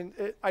genuinely, I mean,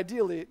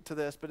 ideally to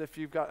this, but if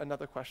you've got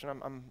another question,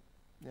 I'm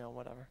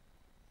whatever.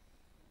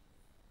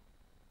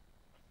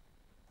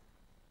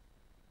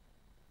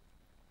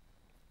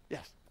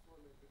 Yes.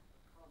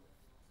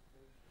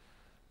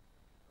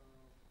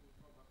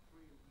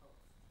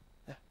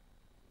 Yeah.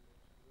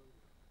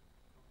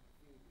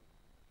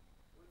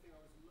 One thing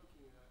I was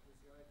looking at is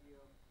the idea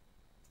of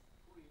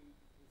pre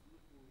is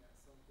looking at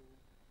something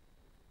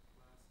like a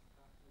glass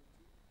half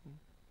empty,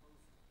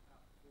 post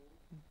half full,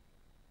 and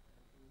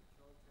in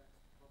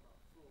context, talk about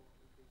full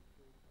and being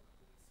filled by the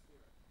Holy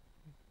Spirit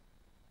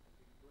and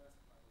being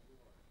blessed by the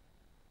Lord.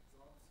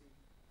 So obviously,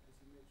 as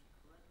you mentioned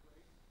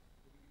correctly,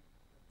 maybe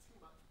too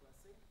much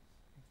blessing,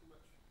 too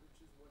much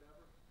riches,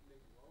 whatever, may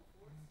be wrong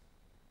for us,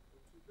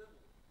 or too little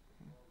may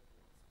be wrong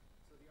for us.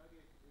 So the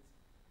idea is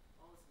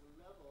always the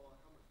level of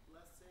how much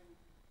blessing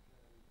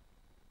and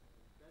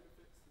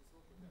benefits and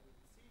so forth that we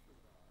receive from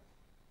God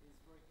is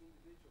very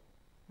individual.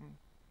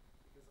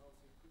 Because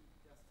obviously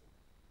predestined,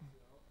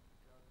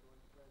 God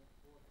going plan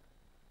for that.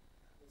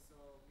 And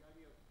so the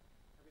idea of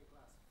having a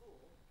glass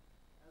full,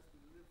 as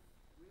we live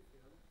with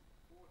him,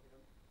 for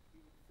him,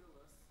 he would fill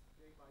us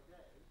day by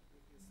day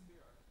with his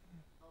Spirit,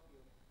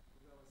 helping him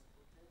realize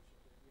the potential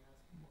that he has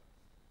for us.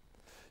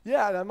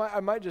 Yeah, and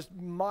I might just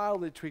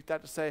mildly tweak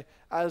that to say,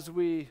 as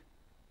we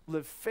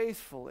live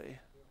faithfully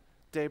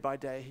day by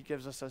day, he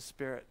gives us a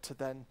Spirit to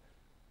then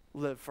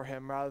live for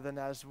him, rather than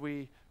as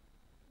we,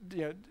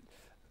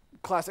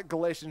 classic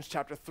Galatians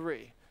chapter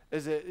 3.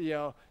 Is it,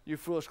 you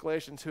foolish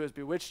Galatians, who has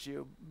bewitched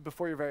you?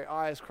 Before your very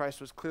eyes, Christ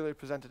was clearly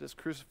presented as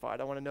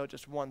crucified. I want to know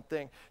just one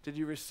thing. Did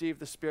you receive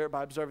the Spirit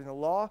by observing the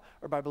law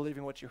or by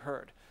believing what you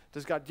heard?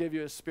 Does God give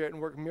you his Spirit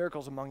and work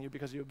miracles among you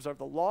because you observe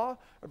the law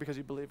or because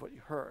you believe what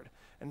you heard?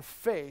 And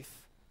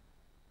faith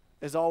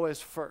is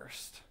always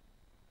first.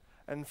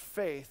 And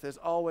faith is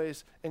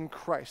always in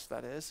Christ,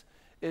 that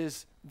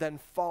is then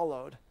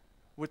followed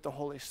with the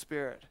Holy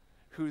Spirit,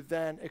 who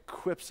then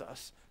equips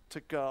us to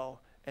go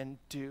and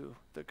do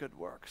the good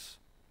works.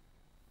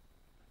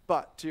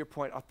 But to your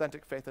point,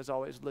 authentic faith is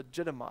always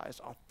legitimized,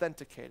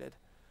 authenticated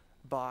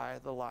by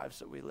the lives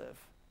that we live.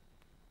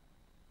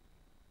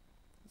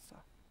 So,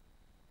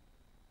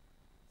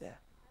 yeah.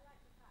 I like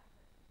the fact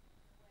that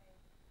the way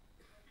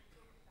what you're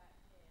talking about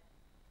here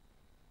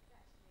is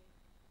actually,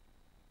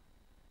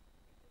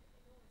 it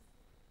almost,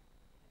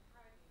 in a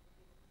parody would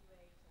be the New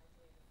Age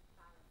idea of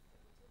balance,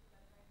 but we're talking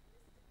about a very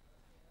holistic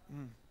book here,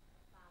 aren't we?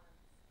 A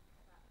balance,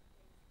 about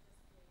things just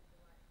being the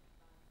right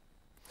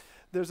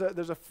balance.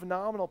 There's a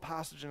phenomenal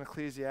passage in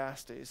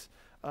Ecclesiastes,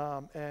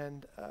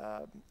 and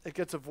it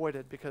gets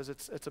avoided because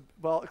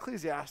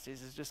Ecclesiastes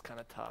is just kind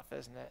of tough,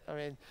 isn't it? I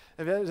mean,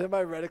 has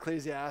anybody read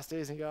Ecclesiastes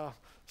and you go,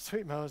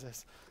 sweet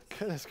Moses,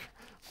 goodness,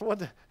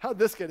 how'd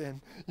this get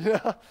in?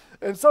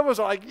 And some of us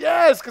are like,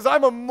 yes, because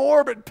I'm a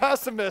morbid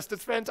pessimist.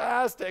 It's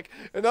fantastic.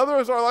 And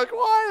others are like,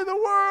 why in the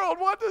world?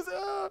 What does?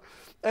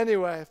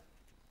 Anyway,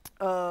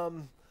 let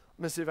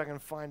me see if I can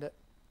find it.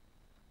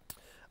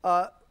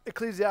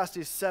 Ecclesiastes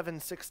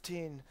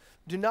 7:16.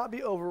 Do not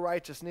be over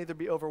righteous, neither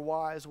be over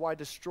wise. Why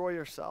destroy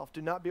yourself?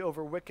 Do not be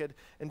over wicked,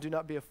 and do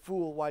not be a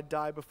fool. Why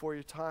die before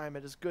your time?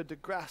 It is good to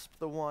grasp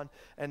the one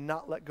and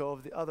not let go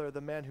of the other. The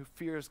man who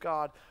fears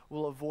God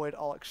will avoid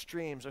all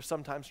extremes, or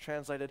sometimes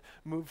translated,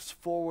 moves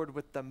forward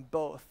with them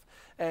both.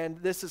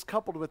 And this is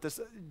coupled with this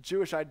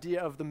Jewish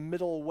idea of the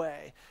middle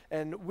way.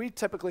 And we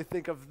typically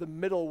think of the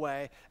middle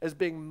way as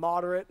being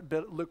moderate, a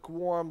bit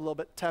lukewarm, a little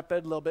bit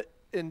tepid, a little bit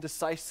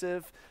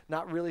indecisive,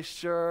 not really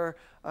sure.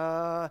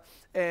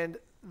 And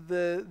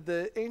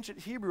the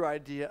ancient Hebrew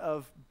idea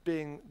of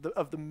being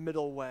the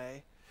middle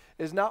way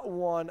is not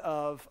one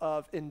of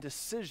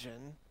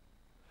indecision,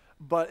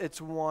 but it's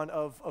one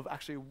of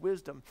actually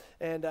wisdom.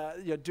 And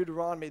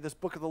Deuteronomy, this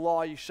book of the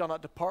law, you shall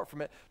not depart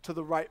from it to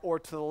the right or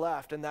to the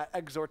left. And that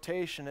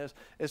exhortation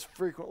is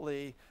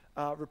frequently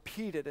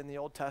repeated in the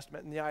Old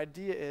Testament. And the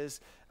idea is,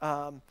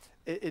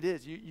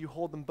 you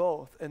hold them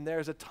both. And there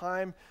is a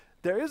time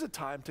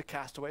to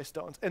cast away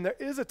stones, and there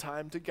is a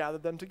time to gather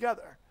them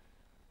together.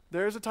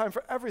 There is a time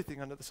for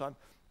everything under the sun.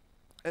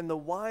 And the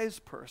wise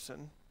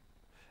person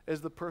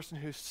is the person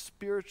who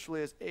spiritually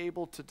is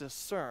able to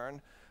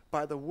discern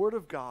by the word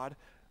of God,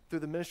 through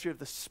the ministry of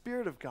the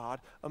Spirit of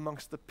God,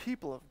 amongst the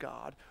people of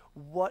God,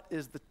 what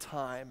is the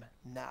time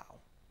now.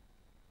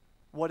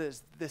 what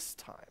is this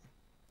time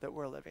that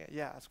we're living in?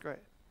 Yeah, that's great.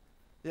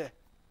 Yeah.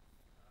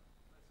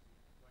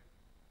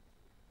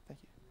 Thank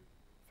you. Very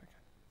kind.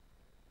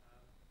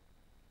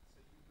 So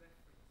you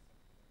referenced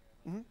something,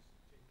 and Mhm. I'm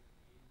just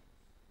genuinely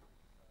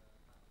interested about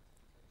the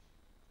temptation.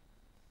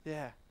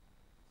 Yeah.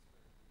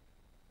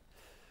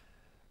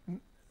 I've just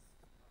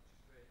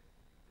read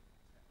different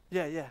texts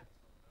Yeah, yeah. and I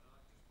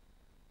just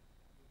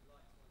would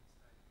like to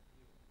understand your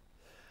view on it.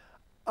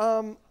 Um,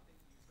 I think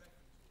you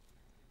referenced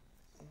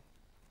or you kind of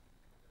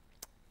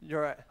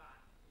you're right. back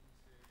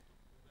into, well,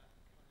 that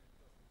kind of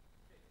doesn't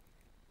fit what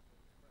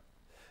was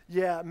referenced.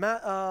 Yeah,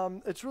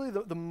 it's really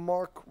the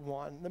Mark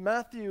one. The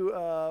Matthew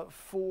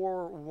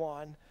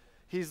 4:1,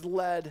 he's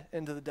led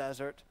into the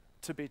desert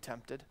to be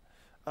tempted.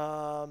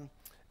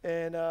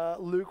 In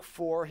Luke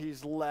 4,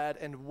 he's led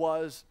and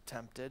was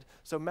tempted.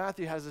 So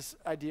Matthew has this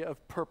idea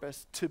of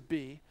purpose, to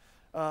be.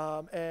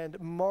 And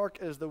Mark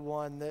is the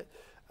one that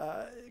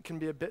can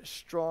be a bit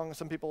strong.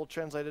 Some people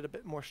translate it a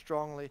bit more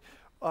strongly.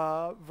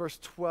 Verse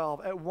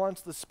 12, at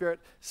once the Spirit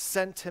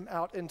sent him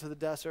out into the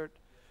desert,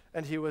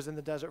 and he was in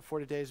the desert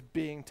 40 days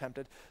being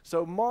tempted.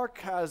 So Mark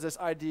has this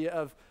idea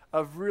of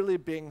really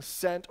being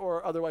sent,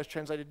 or otherwise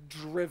translated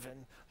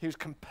driven. He was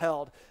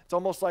compelled. It's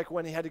almost like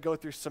when he had to go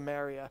through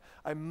Samaria.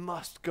 I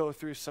must go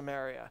through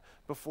Samaria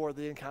before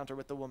the encounter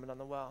with the woman on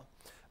the well.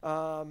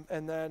 So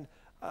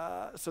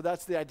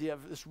that's the idea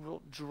of this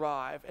real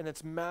drive. And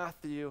it's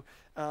Matthew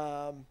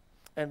and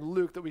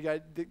Luke that we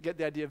get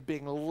the idea of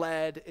being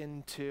led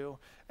into.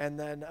 And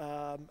then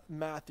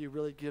Matthew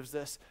really gives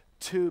this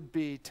to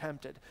be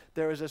tempted.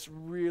 There is this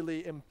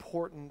really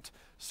important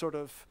sort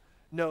of,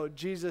 no,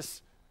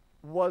 Jesus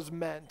was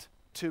meant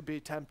to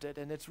be tempted.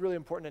 And it's really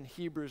important in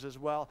Hebrews as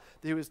well,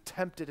 that he was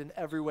tempted in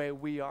every way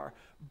we are,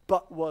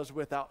 but was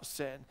without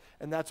sin.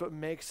 And that's what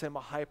makes him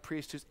a high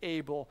priest who's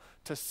able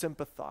to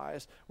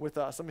sympathize with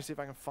us. Let me see if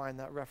I can find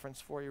that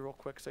reference for you real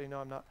quick so you know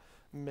I'm not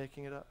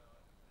making it up.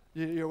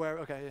 You're aware?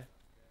 Okay,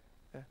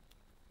 yeah.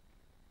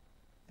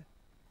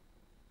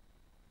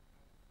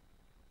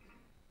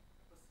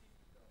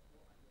 Perceived what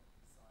are your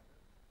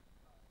desire?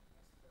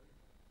 That's very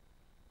important.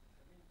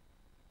 I mean, if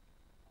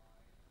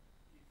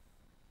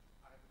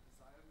I have a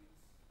desire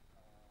means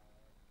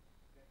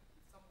that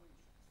in some way it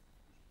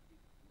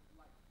would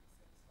like to be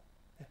satisfied,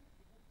 and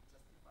it would be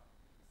justified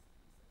to be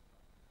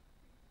satisfied.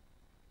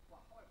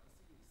 But how I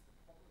perceive it is the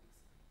problem is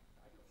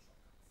the idea of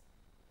shortcuts.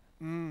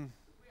 Mm,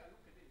 The way I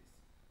look at it is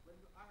when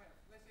I have,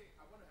 let's say,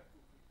 I want to have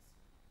good grades,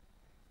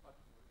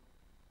 study for it.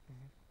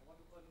 I want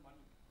to earn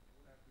money. I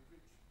want to be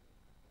rich.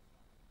 That's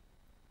fine.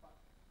 But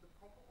the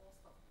problem all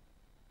starts with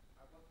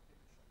I want to take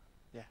a shortcut.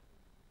 yeah,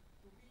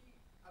 To me,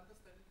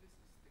 understanding this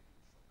is taking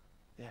a shortcut,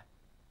 yeah,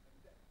 and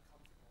that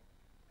becomes a problem.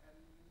 And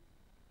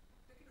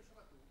taking a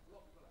shortcut to a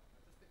lot of people like,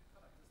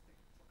 can't I just take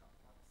a shortcut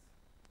once?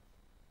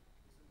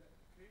 Isn't that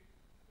okay?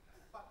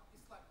 But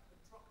it's like a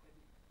drug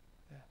addict.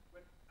 yeah,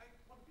 When I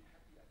want to be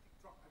happy, I take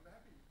drug. I'm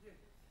happy, yeah.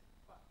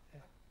 But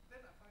Yeah.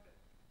 then I find that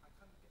I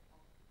can't get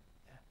out of it.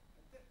 yeah,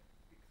 And that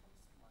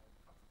becomes my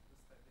part of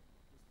understanding of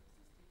this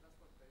necessity. That's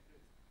what pleasure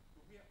is. To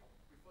me, I would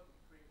prefer to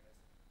pray as,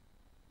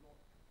 Lord,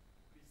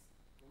 please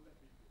don't let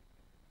me go to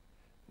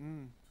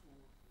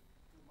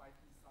my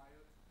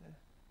desire Yeah.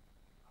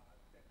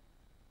 that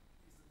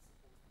isn't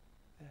supposed to be.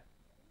 Yeah.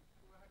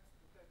 Perhaps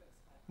that's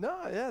how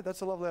No, yeah,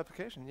 that's a lovely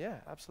application. Yeah,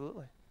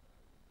 absolutely. I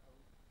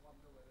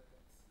wonder whether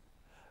that's.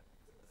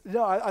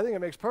 No, I think it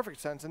makes perfect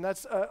sense, and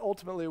that's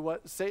ultimately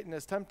what Satan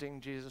is tempting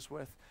Jesus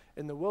with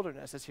in the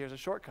wilderness. Is here's a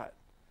shortcut: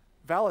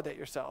 validate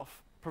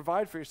yourself,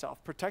 provide for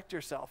yourself, protect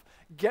yourself,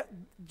 get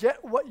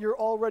what you're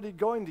already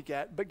going to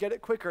get, but get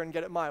it quicker and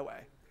get it my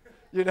way.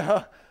 You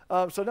know.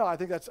 So no, I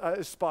think that's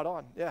spot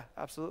on. Yeah,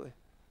 absolutely.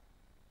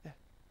 Yeah. I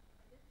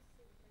did see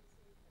what they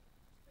say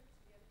that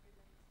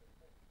scripturally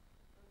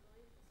unrelated, but my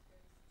mind just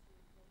goes to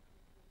 1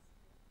 Corinthians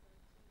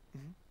 10:13,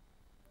 Mm-hmm.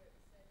 where it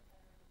said,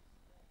 no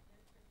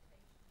temptation has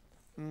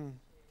Mm.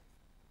 seized you,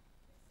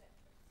 except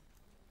that it's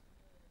common to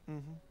man.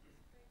 Mm-hmm. God is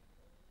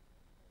faithful,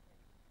 and he will not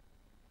let you be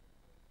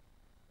tempted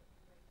beyond what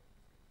you're able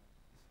to, but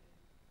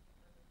through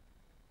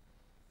manifest.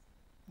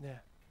 Yeah.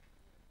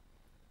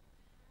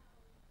 How, I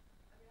mean,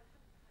 I haven't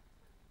had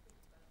time to think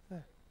about it,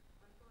 Yeah. so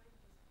my mind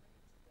just went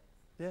to this.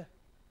 Yeah.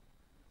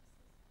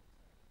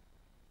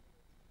 How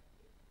does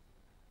this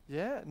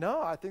Yeah,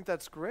 no, I think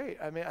that's great.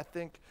 I mean, I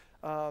think,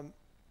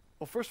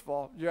 well, first of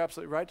all, you're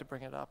absolutely right to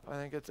bring it up. I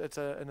think it's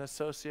an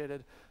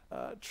associated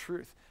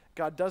truth.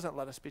 God doesn't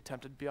let us be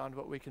tempted beyond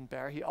what we can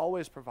bear. He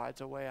always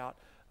provides a way out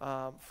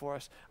for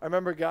us. I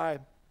remember a guy,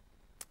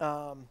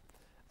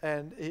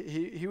 and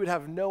he would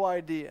have no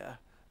idea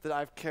that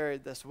I've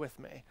carried this with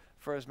me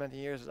for as many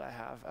years as I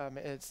have.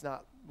 It's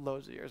not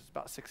loads of years; it's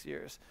about 6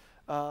 years.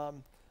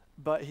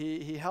 But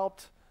he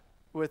helped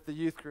with the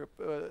youth group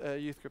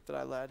that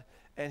I led,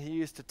 and he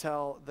used to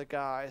tell the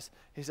guys,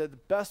 he said, the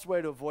best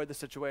way to avoid the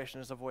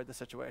situation is avoid the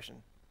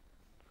situation.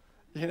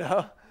 You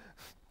know?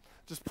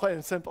 just plain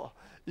and simple.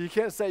 You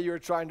can't say you're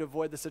trying to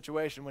avoid the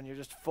situation when you're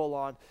just full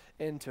on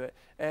into it.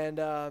 And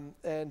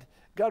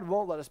God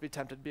won't let us be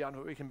tempted beyond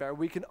what we can bear.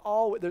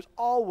 There's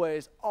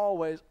always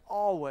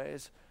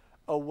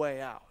a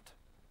way out.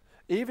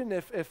 Even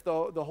if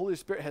the Holy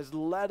Spirit has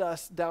led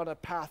us down a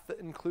path that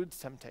includes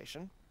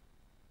temptation,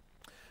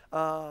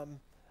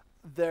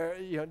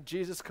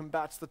 Jesus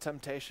combats the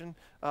temptation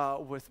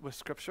with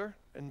Scripture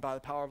and by the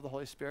power of the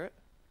Holy Spirit.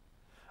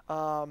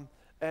 And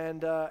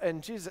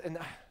Jesus, and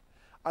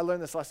I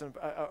learned this lesson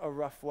a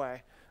rough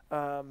way.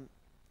 I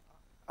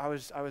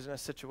was in a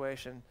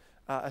situation,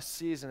 a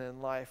season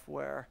in life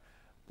where,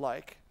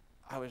 like,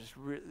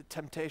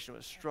 temptation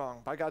was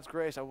strong. By God's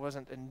grace, I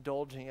wasn't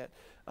indulging it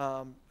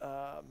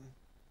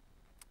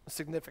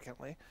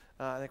significantly.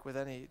 I think with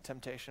any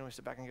temptation, we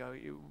sit back and go,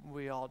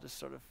 we all just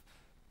sort of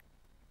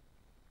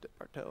dip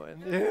our toe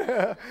in.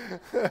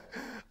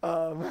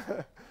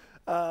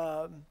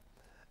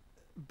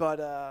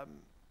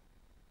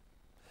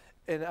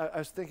 And I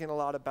was thinking a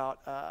lot about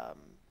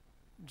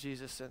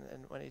Jesus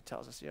and when he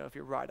tells us, if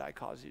your right eye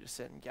causes you to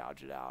sin,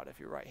 gouge it out. If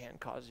your right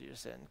hand causes you to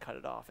sin, cut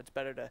it off. It's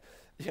better to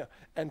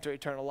enter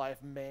eternal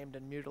life maimed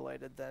and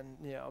mutilated than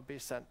be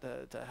sent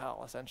to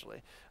hell,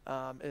 essentially.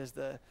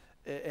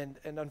 And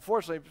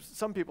unfortunately,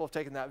 some people have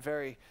taken that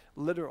very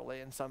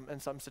literally in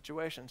some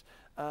situations.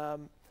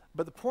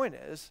 But the point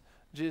is,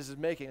 Jesus is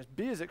making is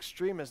be as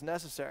extreme as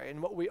necessary.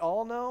 And what we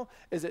all know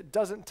is it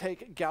doesn't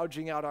take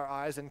gouging out our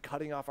eyes and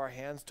cutting off our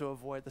hands to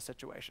avoid the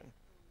situation.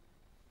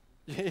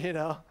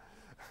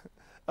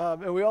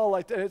 And we all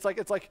like to, and it's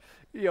like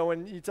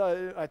when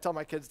I tell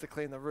my kids to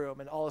clean the room,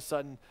 and all of a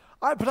sudden,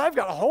 but I've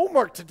got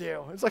homework to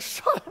do. It's like,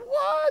 shut up,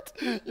 what?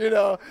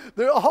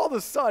 They're all of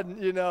a sudden,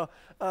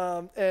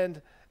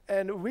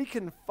 and we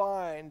can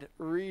find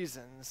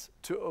reasons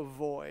to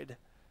avoid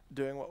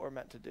doing what we're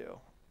meant to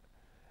do.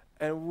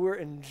 And we're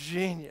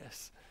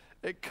ingenious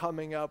at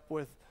coming up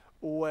with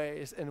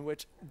ways in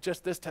which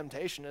just this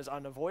temptation is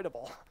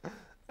unavoidable.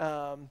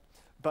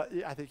 But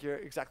I think you're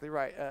exactly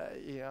right,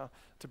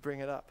 to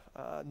bring it up.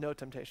 No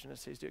temptation has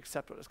seized you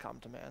except what has come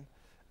to man.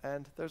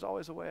 And there's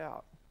always a way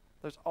out.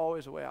 There's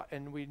always a way out.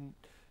 And we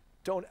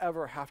don't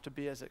ever have to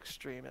be as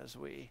extreme as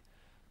we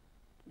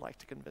like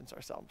to convince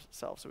ourselves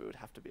so we would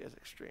have to be as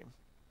extreme.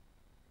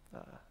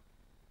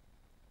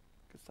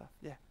 Good stuff.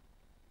 Yeah.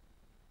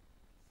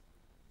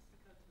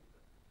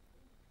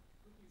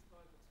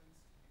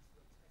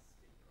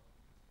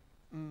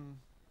 Mm. I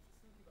was just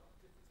thinking about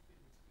the difference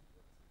between the two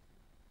words.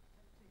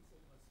 Tempting is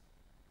almost,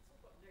 it's all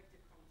got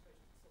negative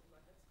connotations. It's sort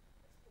of like,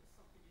 let's put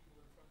something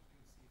evil in front of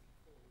you and see if you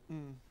fall.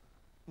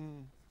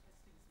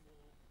 Testing is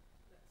more,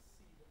 let's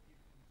see what you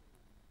can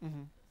do.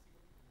 Mm-hmm. Let's see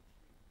what you can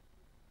achieve.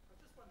 I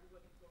was just wondering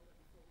whether you've got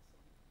any thoughts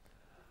on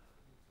the difference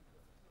between the two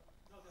words.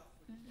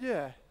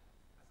 Yeah.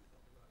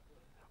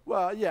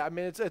 Well, yeah. I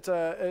mean, it's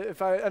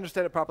if I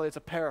understand it properly, it's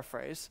a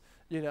paraphrase,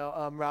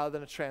 rather than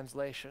a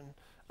translation.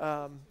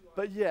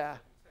 But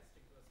yeah.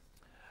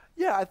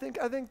 Yeah, I think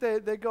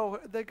they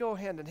go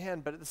hand in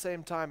hand, but at the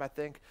same time, I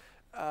think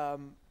a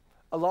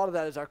lot of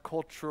that is our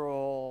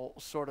cultural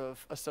sort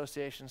of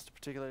associations to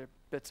particular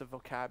bits of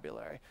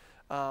vocabulary.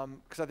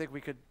 Because I think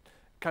we could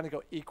kind of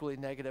go equally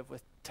negative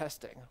with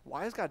testing.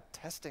 Why is God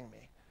testing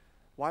me?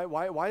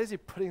 Why is he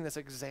putting this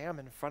exam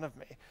in front of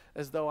me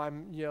as though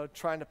I'm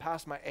trying to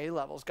pass my A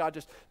levels? God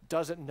just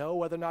doesn't know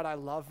whether or not I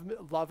love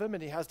him,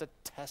 and he has to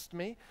test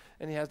me,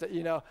 and he has to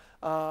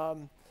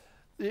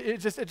It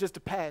just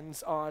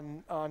depends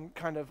on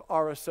kind of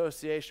our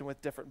association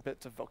with different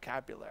bits of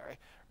vocabulary,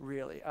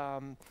 really.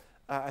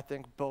 I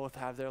think both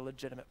have their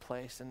legitimate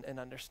place in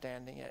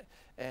understanding it,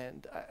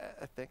 and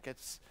I think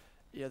it's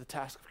the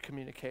task of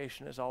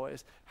communication is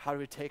always how do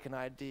we take an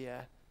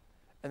idea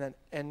and then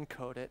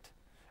encode it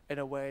in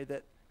a way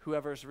that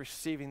whoever's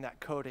receiving that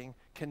coding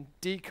can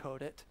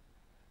decode it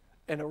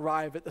and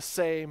arrive at the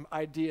same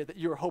idea that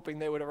you're hoping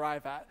they would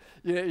arrive at,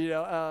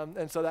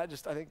 and so that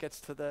just, I think, gets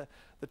to the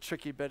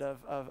tricky bit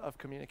of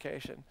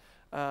communication.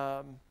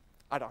 I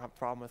don't have a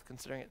problem with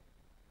considering it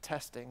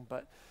testing,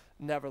 but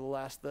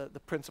nevertheless, the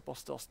principle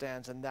still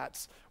stands, and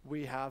that's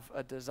we have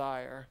a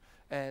desire,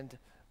 and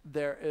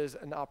there is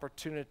an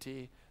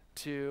opportunity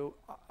to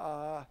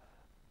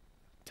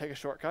take a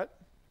shortcut,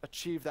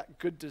 achieve that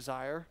good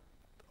desire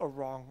the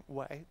wrong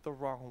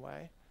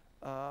way,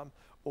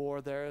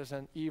 or there is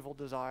an evil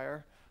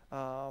desire,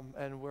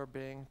 and we're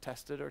being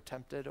tested or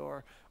tempted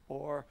or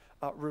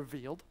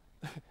revealed.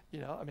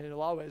 In a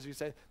lot of ways you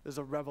say there's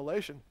a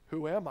revelation.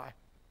 Who am I?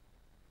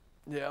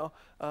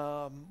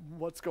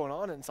 What's going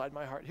on inside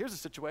my heart? Here's a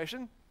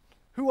situation.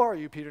 Who are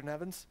you, Peter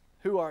Nevins?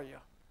 Who are you?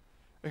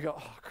 We go,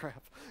 oh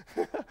crap,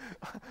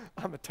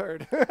 I'm a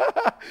turd.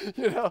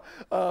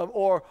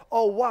 Or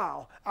oh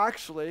wow,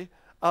 actually,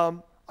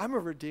 I'm a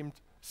redeemed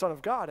Son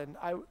of God, and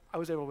I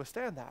was able to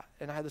withstand that,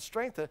 and I had the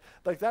strength to,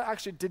 like, that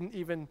actually didn't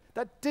even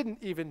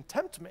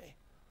tempt me.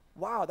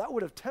 Wow, that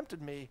would have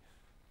tempted me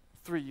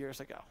 3 years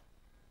ago.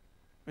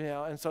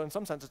 And so in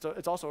some sense,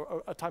 it's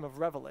also a time of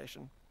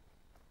revelation.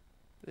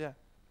 Yeah.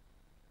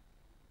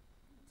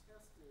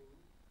 Testing,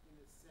 in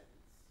a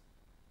sense,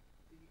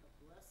 be a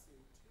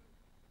blessing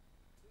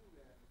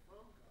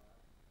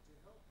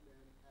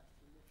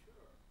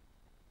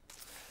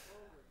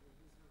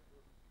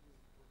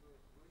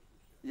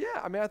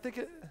Yeah, I mean, I think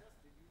it. Tested,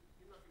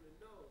 you're not going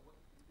to know what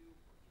you can do,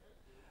 what you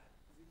can't do,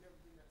 because you've never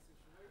been in that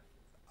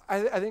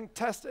situation. I think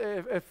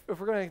if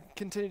we're going to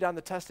continue down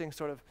the testing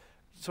sort of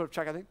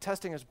track, I think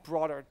testing is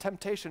broader.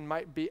 Temptation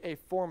might be a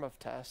form of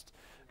test,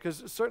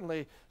 because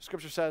certainly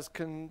Scripture says,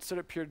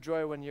 "Consider it pure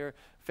joy when you're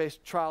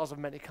faced trials of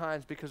many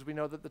kinds," because we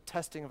know that the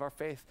testing of our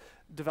faith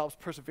develops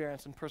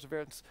perseverance, and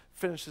perseverance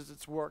finishes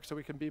its work, so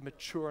we can be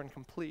mature and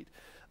complete.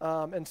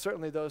 And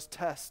certainly those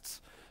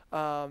tests,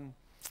 I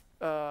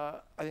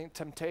think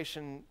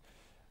temptation,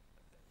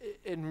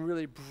 in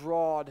really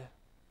broad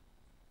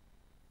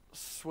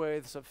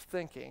swathes of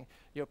thinking,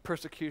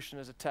 persecution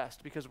is a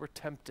test because we're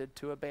tempted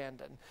to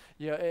abandon.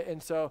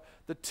 And so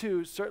the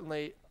two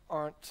certainly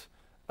aren't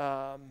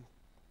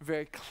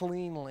very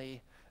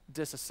cleanly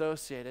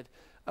disassociated.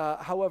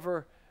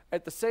 However,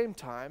 at the same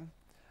time,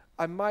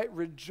 I might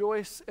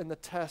rejoice in the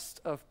test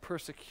of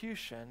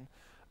persecution,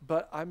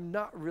 but I'm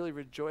not really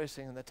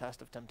rejoicing in the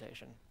test of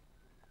temptation.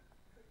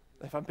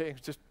 If I'm being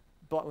just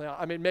bluntly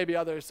honest. I mean, maybe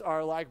others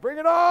are like, "Bring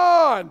it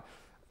on!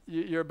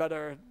 You're a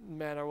better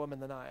man or woman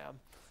than I am."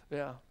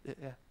 Yeah. Yeah, I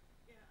was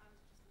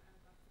just going to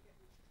add, I forget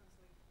which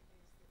translation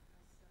it is that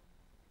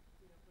has,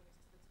 when it's to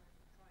the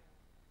time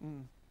of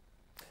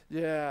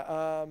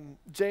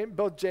trial.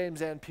 Both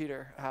James and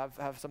Peter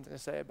have something to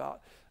say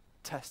about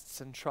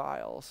tests and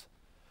trials.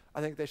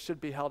 I think they should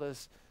be held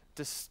as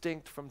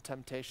distinct from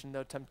temptation,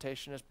 though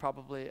temptation is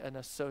probably an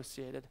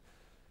associated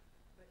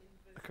But in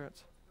verse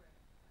occurrence. 4 it has,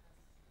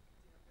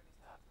 when it's to the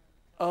time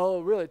of trial.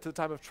 Oh, really? To the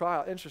time of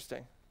trial.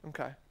 Interesting.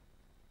 Okay.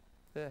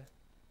 Yeah.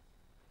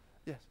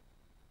 Yes.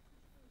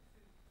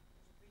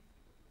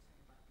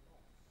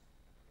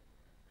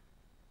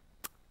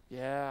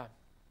 Yeah.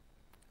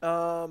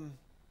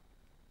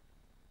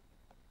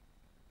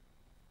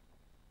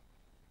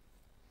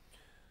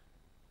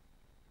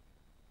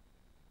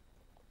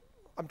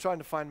 I'm trying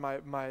to find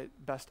my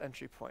best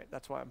entry point.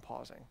 That's why I'm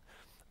pausing.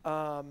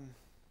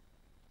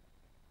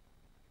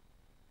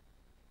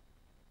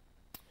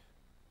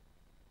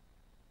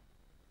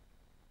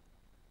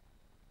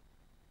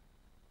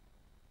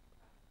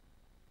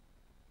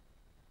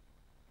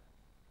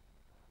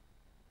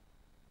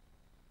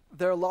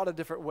 There are a lot of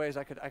different ways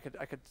I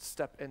could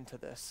step into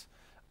this.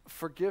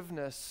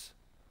 Forgiveness,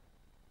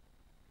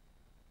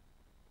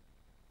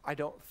 I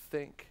don't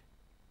think,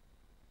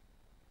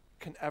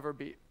 can ever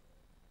be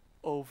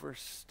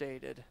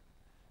overstated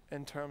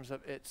in terms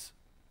of its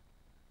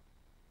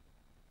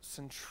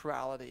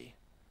centrality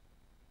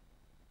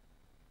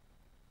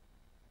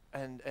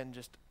and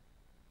just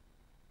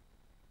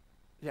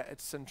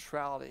its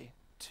centrality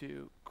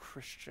to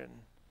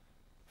Christian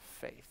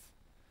faith.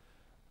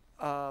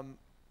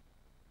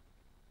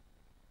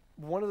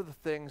 One of the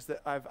things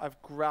that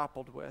I've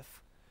grappled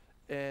with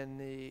in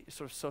the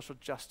sort of social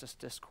justice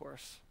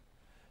discourse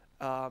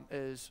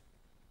is,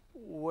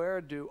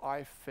 where do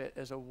I fit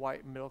as a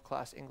white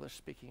middle-class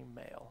English-speaking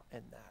male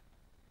in that?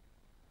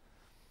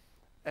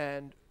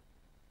 And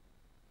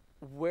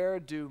where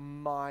do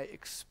my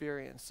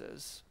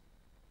experiences,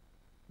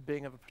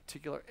 being of a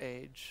particular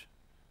age,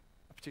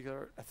 a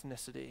particular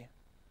ethnicity,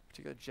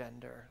 particular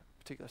gender,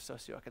 particular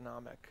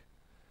socioeconomic,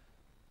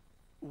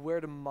 where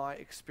do my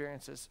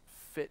experiences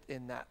fit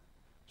in that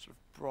sort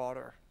of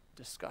broader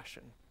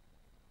discussion?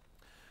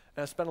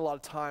 And I spent a lot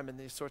of time in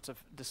these sorts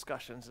of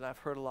discussions, and I've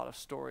heard a lot of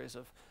stories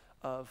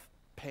of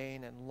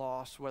pain and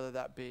loss, whether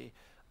that be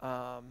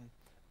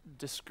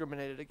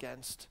discriminated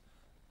against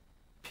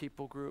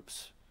people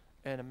groups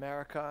in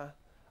America,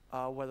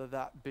 whether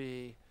that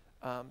be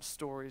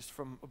stories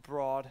from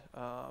abroad.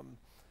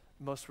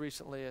 Most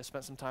recently, I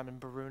spent some time in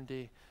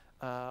Burundi,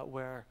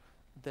 where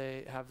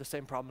they have the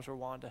same problems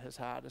Rwanda has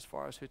had as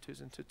far as Hutus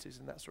and Tutsis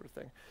and that sort of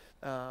thing,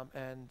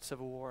 and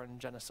civil war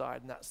and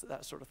genocide and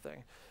that sort of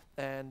thing.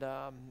 And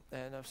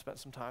I've spent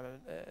some time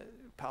in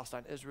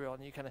Palestine, Israel,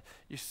 and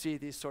you see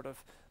these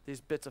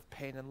bits of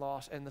pain and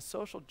loss. And the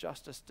social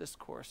justice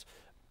discourse,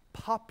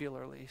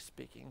 popularly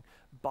speaking,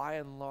 by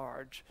and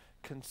large,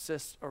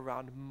 consists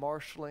around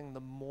marshaling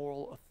the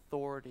moral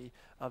authority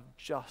of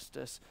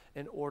justice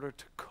in order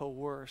to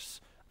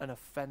coerce an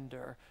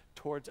offender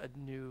towards a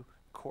new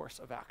course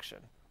of action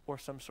or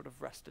some sort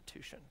of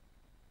restitution.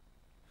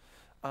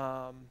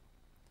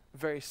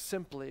 Very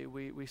simply,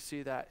 we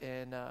see that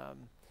in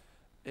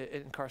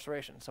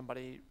incarceration.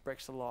 Somebody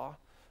breaks the law,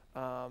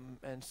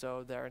 and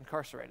so they're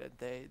incarcerated.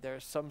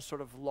 There's some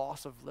sort of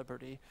loss of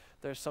liberty.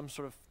 There's some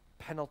sort of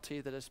penalty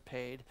that is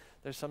paid.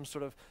 There's some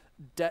sort of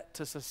debt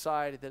to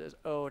society that is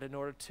owed in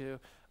order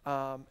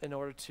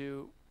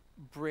to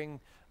bring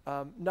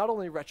not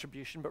only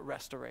retribution but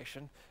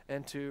restoration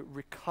and to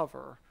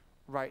recover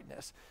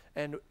rightness.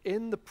 And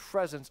in the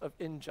presence of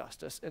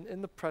injustice and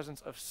in the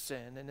presence of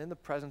sin and in the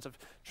presence of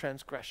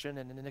transgression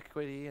and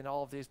iniquity and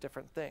all of these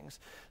different things,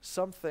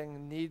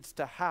 something needs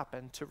to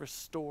happen to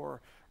restore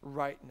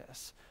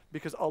rightness,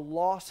 because a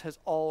loss has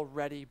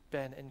already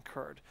been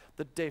incurred.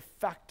 The de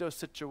facto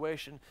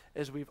situation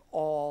is we've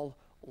all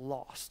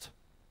lost.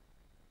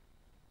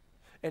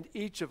 And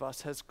each of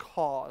us has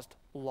caused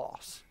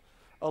loss.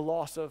 A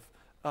loss of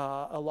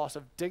a loss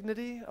of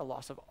dignity, a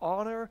loss of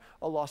honor,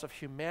 a loss of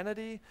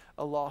humanity,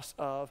 a loss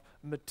of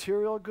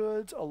material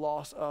goods, a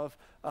loss of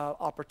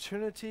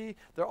opportunity.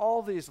 There are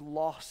all these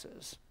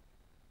losses.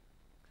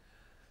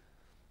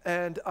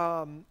 And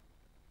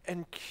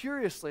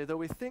curiously, though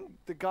we think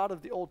the God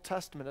of the Old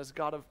Testament is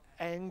God of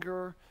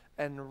anger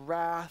and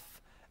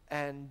wrath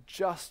and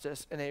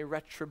justice in a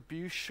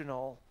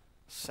retributional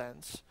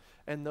sense,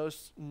 and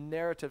those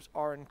narratives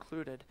are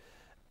included,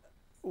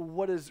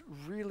 what is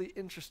really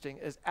interesting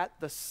is at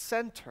the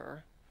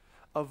center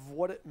of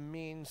what it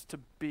means to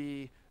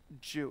be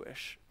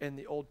Jewish in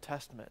the Old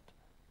Testament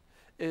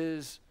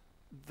is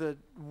the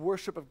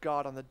worship of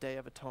God on the Day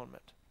of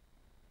Atonement.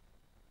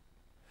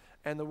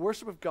 And the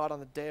worship of God on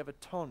the Day of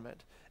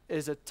Atonement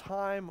is a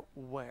time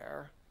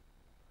where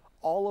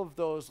all of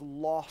those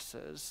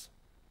losses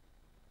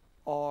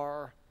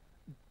are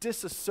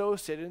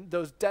disassociated,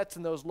 those debts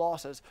and those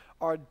losses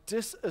are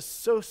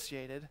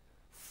disassociated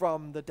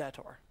from the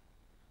debtor,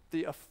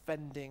 the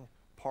offending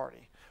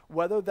party.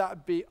 Whether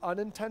that be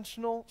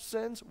unintentional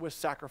sins with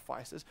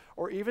sacrifices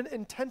or even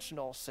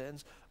intentional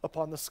sins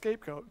upon the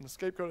scapegoat, and the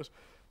scapegoat is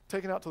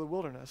taken out to the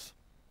wilderness,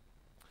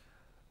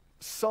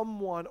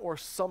 someone or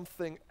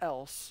something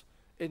else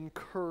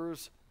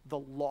incurs the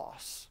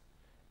loss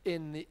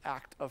in the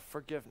act of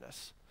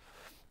forgiveness.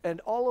 And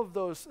all of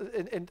those,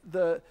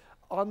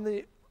 on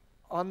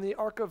the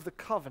Ark of the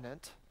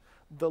Covenant,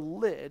 the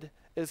lid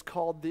is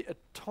called the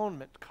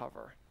atonement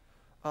cover,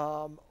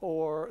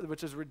 or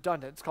which is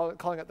redundant. It's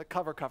calling it the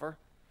cover,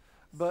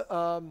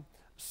 but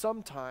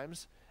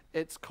sometimes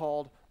it's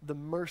called the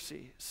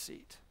mercy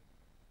seat.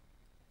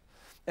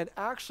 And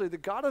actually, the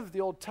God of the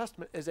Old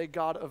Testament is a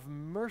God of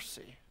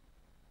mercy.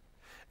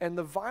 And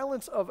the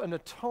violence of an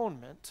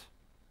atonement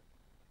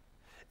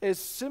is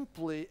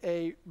simply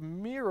a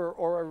mirror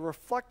or a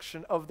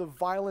reflection of the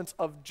violence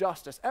of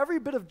justice. Every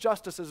bit of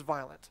justice is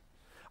violent.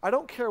 I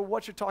don't care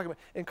what you're talking about.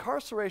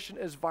 Incarceration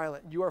is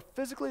violent. You are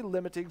physically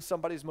limiting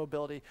somebody's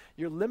mobility.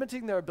 You're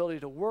limiting their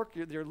ability to work.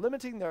 You're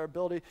limiting their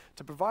ability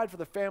to provide for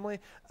the family.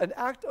 An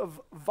act of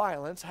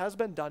violence has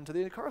been done to the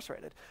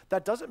incarcerated.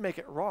 That doesn't make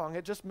it wrong.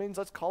 It just means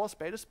let's call a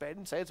spade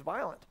and say it's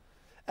violent.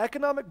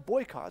 Economic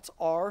boycotts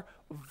are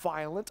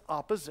violent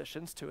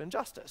oppositions to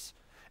injustice.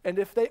 And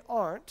if they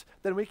aren't,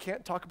 then we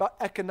can't talk about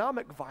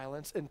economic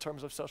violence in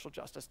terms of social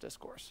justice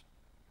discourse.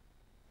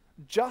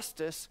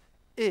 Justice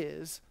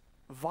is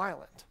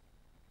violent.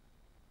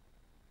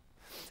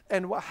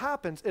 And what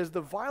happens is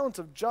the violence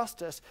of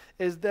justice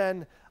is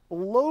then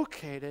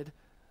located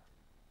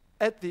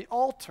at the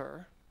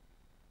altar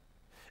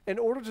in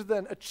order to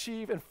then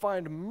achieve and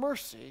find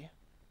mercy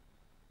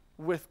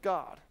with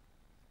God.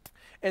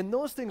 And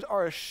those things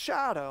are a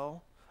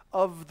shadow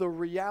of the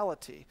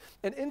reality.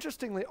 And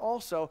interestingly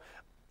also,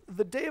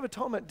 the Day of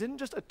Atonement didn't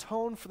just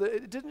atone for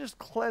it didn't just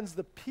cleanse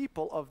the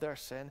people of their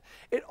sin.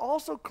 It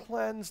also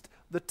cleansed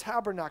the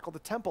tabernacle, the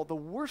temple, the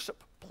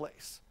worship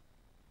place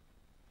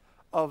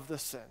of the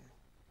sin.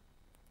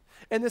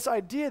 And this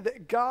idea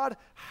that God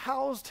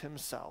housed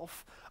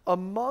himself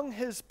among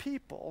his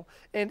people,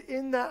 and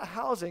in that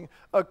housing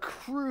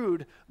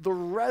accrued the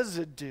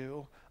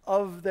residue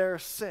of their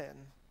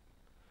sin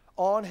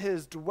on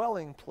his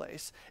dwelling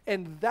place,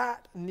 and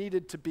that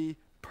needed to be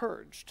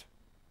purged.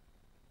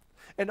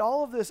 And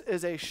all of this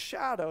is a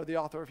shadow, the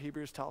author of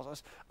Hebrews tells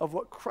us, of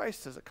what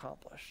Christ has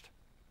accomplished.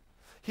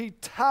 He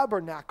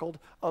tabernacled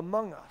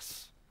among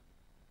us.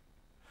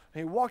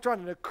 And he walked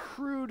around and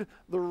accrued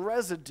the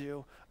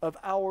residue of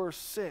our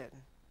sin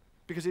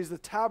because he's the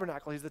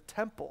tabernacle, he's the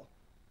temple.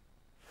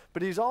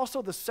 But he's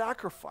also the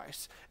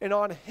sacrifice, and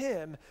on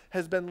him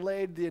has been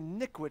laid the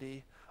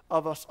iniquity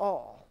of us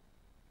all.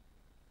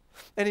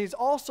 And he's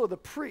also the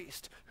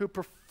priest who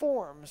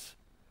performs,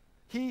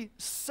 he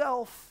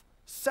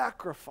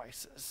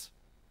self-sacrifices.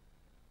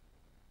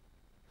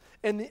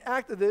 And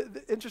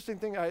the interesting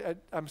thing,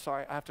 I'm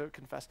sorry, I have to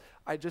confess,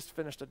 I just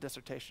finished a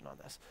dissertation on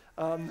this.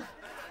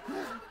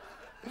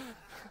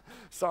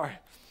 Sorry.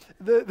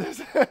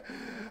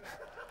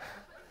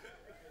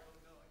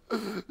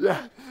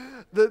 Yeah,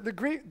 the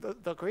Greek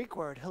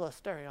word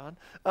hilasterion.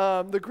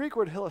 The Greek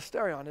word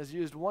hilasterion is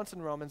used once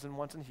in Romans and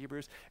once in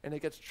Hebrews, and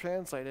it gets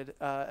translated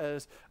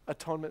as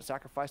atonement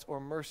sacrifice or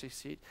mercy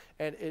seat,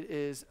 and it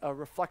is a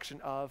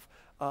reflection of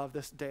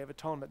this Day of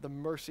Atonement, the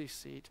mercy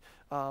seat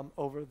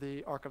over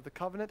the Ark of the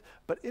Covenant.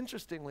 But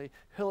interestingly,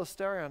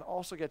 hilasterion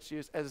also gets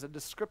used as a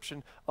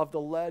description of the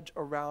ledge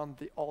around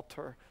the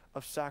altar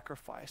of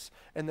sacrifice.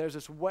 And there's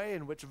this way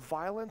in which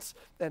violence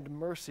and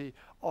mercy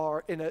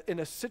are, in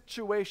a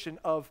situation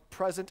of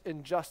present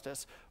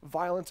injustice,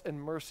 violence and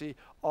mercy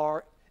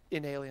are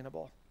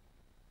inalienable.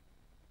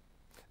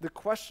 The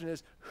question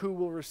is, who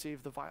will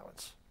receive the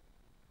violence?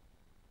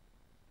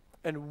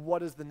 And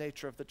what is the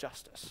nature of the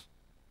justice?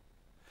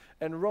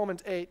 And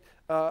Romans 8,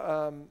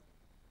 yeah,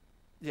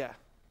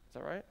 is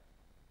that right?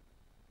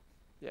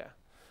 Yeah.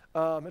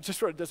 I just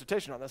wrote a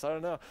dissertation on this. I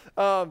don't know.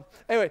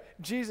 Anyway,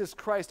 Jesus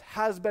Christ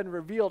has been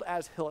revealed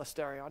as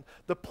Hilasterion,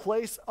 the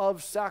place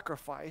of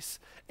sacrifice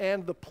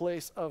and the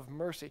place of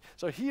mercy.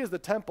 So he is the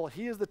temple.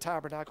 He is the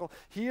tabernacle.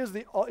 He is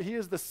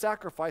the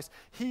sacrifice.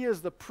 He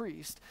is the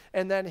priest.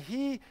 And then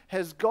he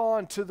has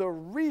gone to the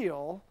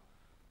real,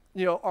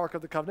 Ark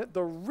of the Covenant,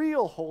 the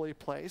real holy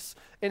place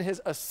in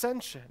his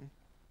ascension,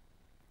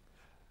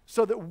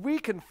 so that we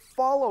can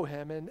follow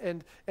him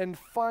and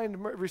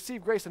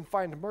receive grace and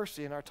find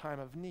mercy in our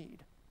time of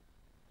need.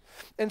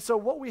 And so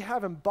what we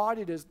have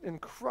embodied in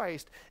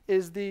Christ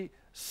is the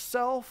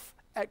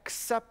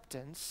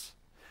self-acceptance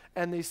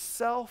and the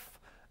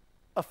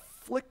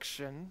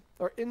self-affliction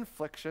or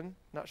infliction,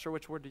 not sure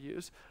which word to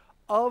use,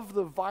 of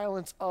the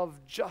violence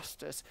of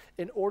justice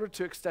in order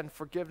to extend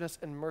forgiveness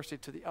and mercy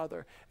to the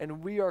other.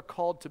 And we are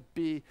called to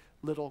be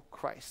little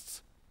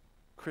Christs,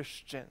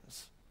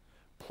 Christians.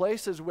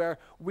 Places where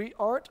we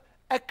aren't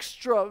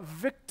extra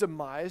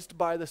victimized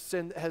by the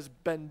sin that has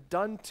been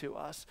done to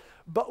us,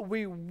 but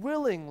we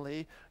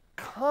willingly,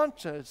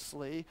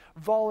 consciously,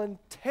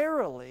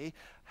 voluntarily,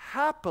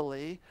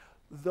 happily,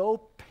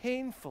 though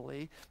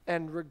painfully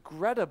and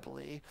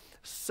regrettably,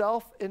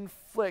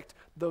 self-inflict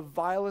the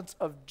violence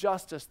of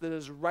justice that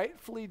is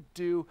rightfully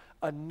due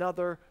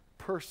another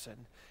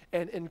person,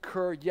 and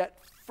incur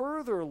yet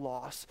further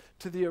loss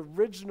to the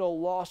original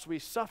loss we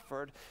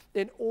suffered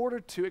in order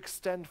to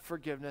extend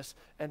forgiveness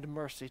and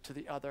mercy to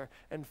the other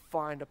and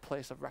find a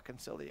place of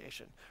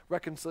reconciliation.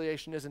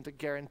 Reconciliation isn't a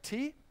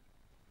guarantee.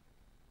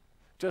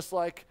 Just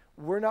like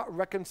we're not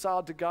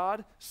reconciled to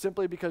God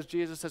simply because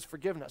Jesus has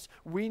forgiven us.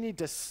 We need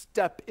to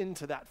step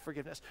into that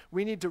forgiveness.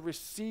 We need to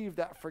receive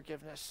that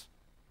forgiveness.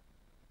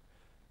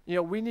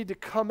 We need to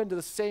come into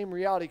the same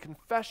reality.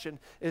 Confession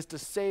is to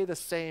say the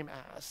same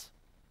as.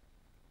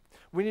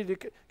 We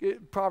need to,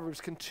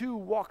 Proverbs, can two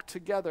walk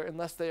together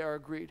unless they are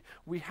agreed?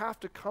 We have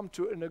to come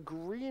to an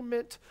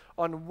agreement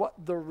on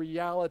what the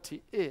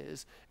reality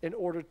is in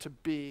order to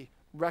be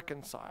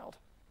reconciled.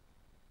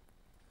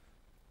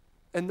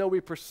 And though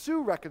we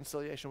pursue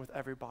reconciliation with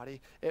everybody,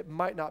 it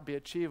might not be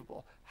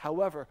achievable.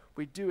 However,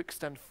 we do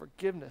extend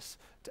forgiveness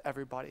to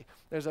everybody.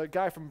 There's a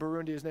guy from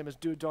Burundi, his name is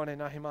Dieudonné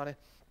Nahimana,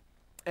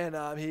 and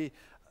are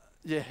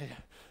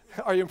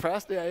you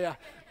impressed? Yeah.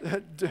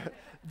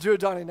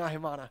 Dieudonné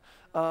Nahimana.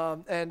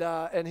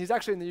 And he's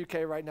actually in the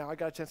UK right now. I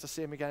got a chance to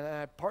see him again, and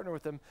I partner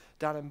with him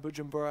down in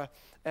Bujumbura.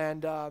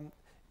 And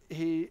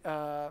he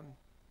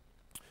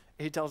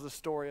tells the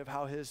story of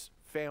how his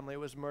family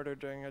was murdered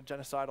during a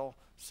genocidal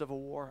civil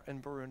war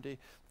in Burundi,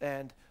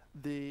 and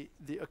the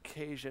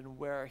occasion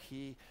where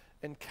he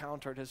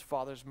encountered his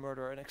father's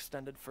murder and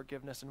extended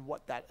forgiveness and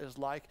what that is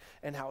like,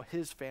 and how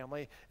his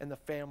family and the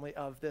family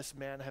of this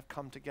man have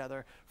come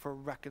together for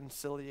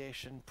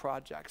reconciliation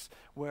projects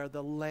where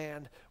the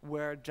land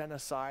where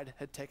genocide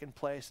had taken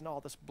place and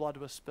all this blood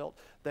was spilt,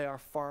 they are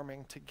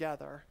farming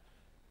together,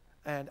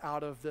 and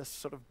out of this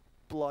sort of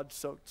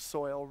blood-soaked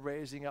soil,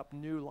 raising up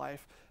new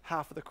life.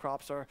 Half of the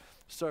crops are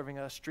serving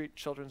a street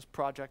children's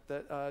project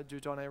that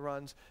Dieudonné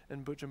runs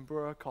in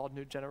Bujumbura called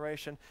New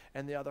Generation,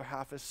 and the other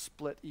half is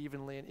split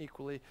evenly and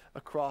equally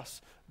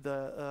across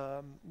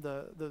the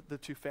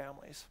two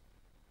families.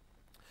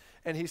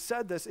 And he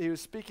said this. He was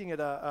speaking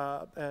at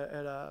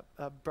a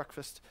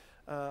breakfast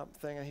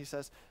thing, and he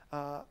says,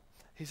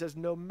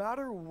 "No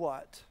matter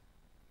what,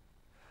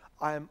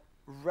 I am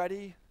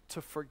ready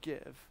to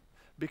forgive,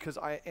 because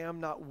I am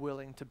not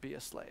willing to be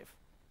a slave."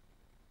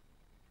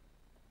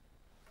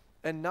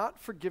 And not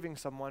forgiving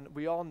someone,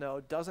 we all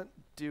know, doesn't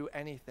do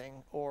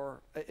anything,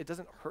 or it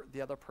doesn't hurt the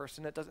other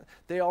person.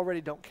 They already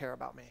don't care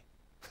about me.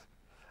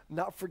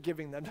 Not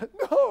forgiving them,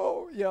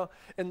 no,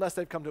 unless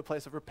they've come to a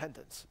place of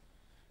repentance.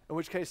 In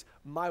which case,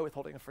 my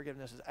withholding of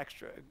forgiveness is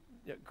extra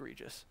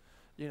egregious,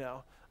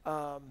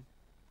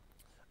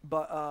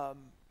 But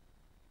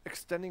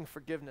extending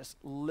forgiveness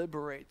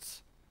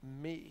liberates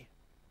me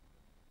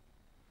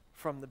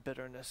from the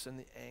bitterness and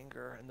the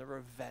anger and the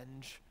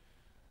revenge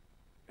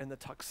and the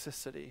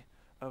toxicity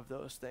of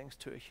those things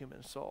to a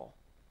human soul.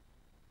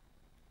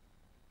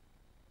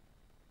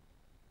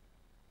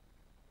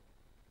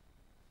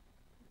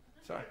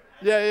 Sorry.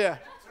 Yeah. Tell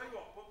you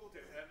what we'll do,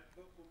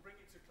 we'll bring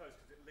it to a close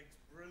because it links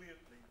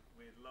brilliantly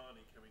with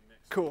Lani coming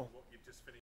next Cool. week.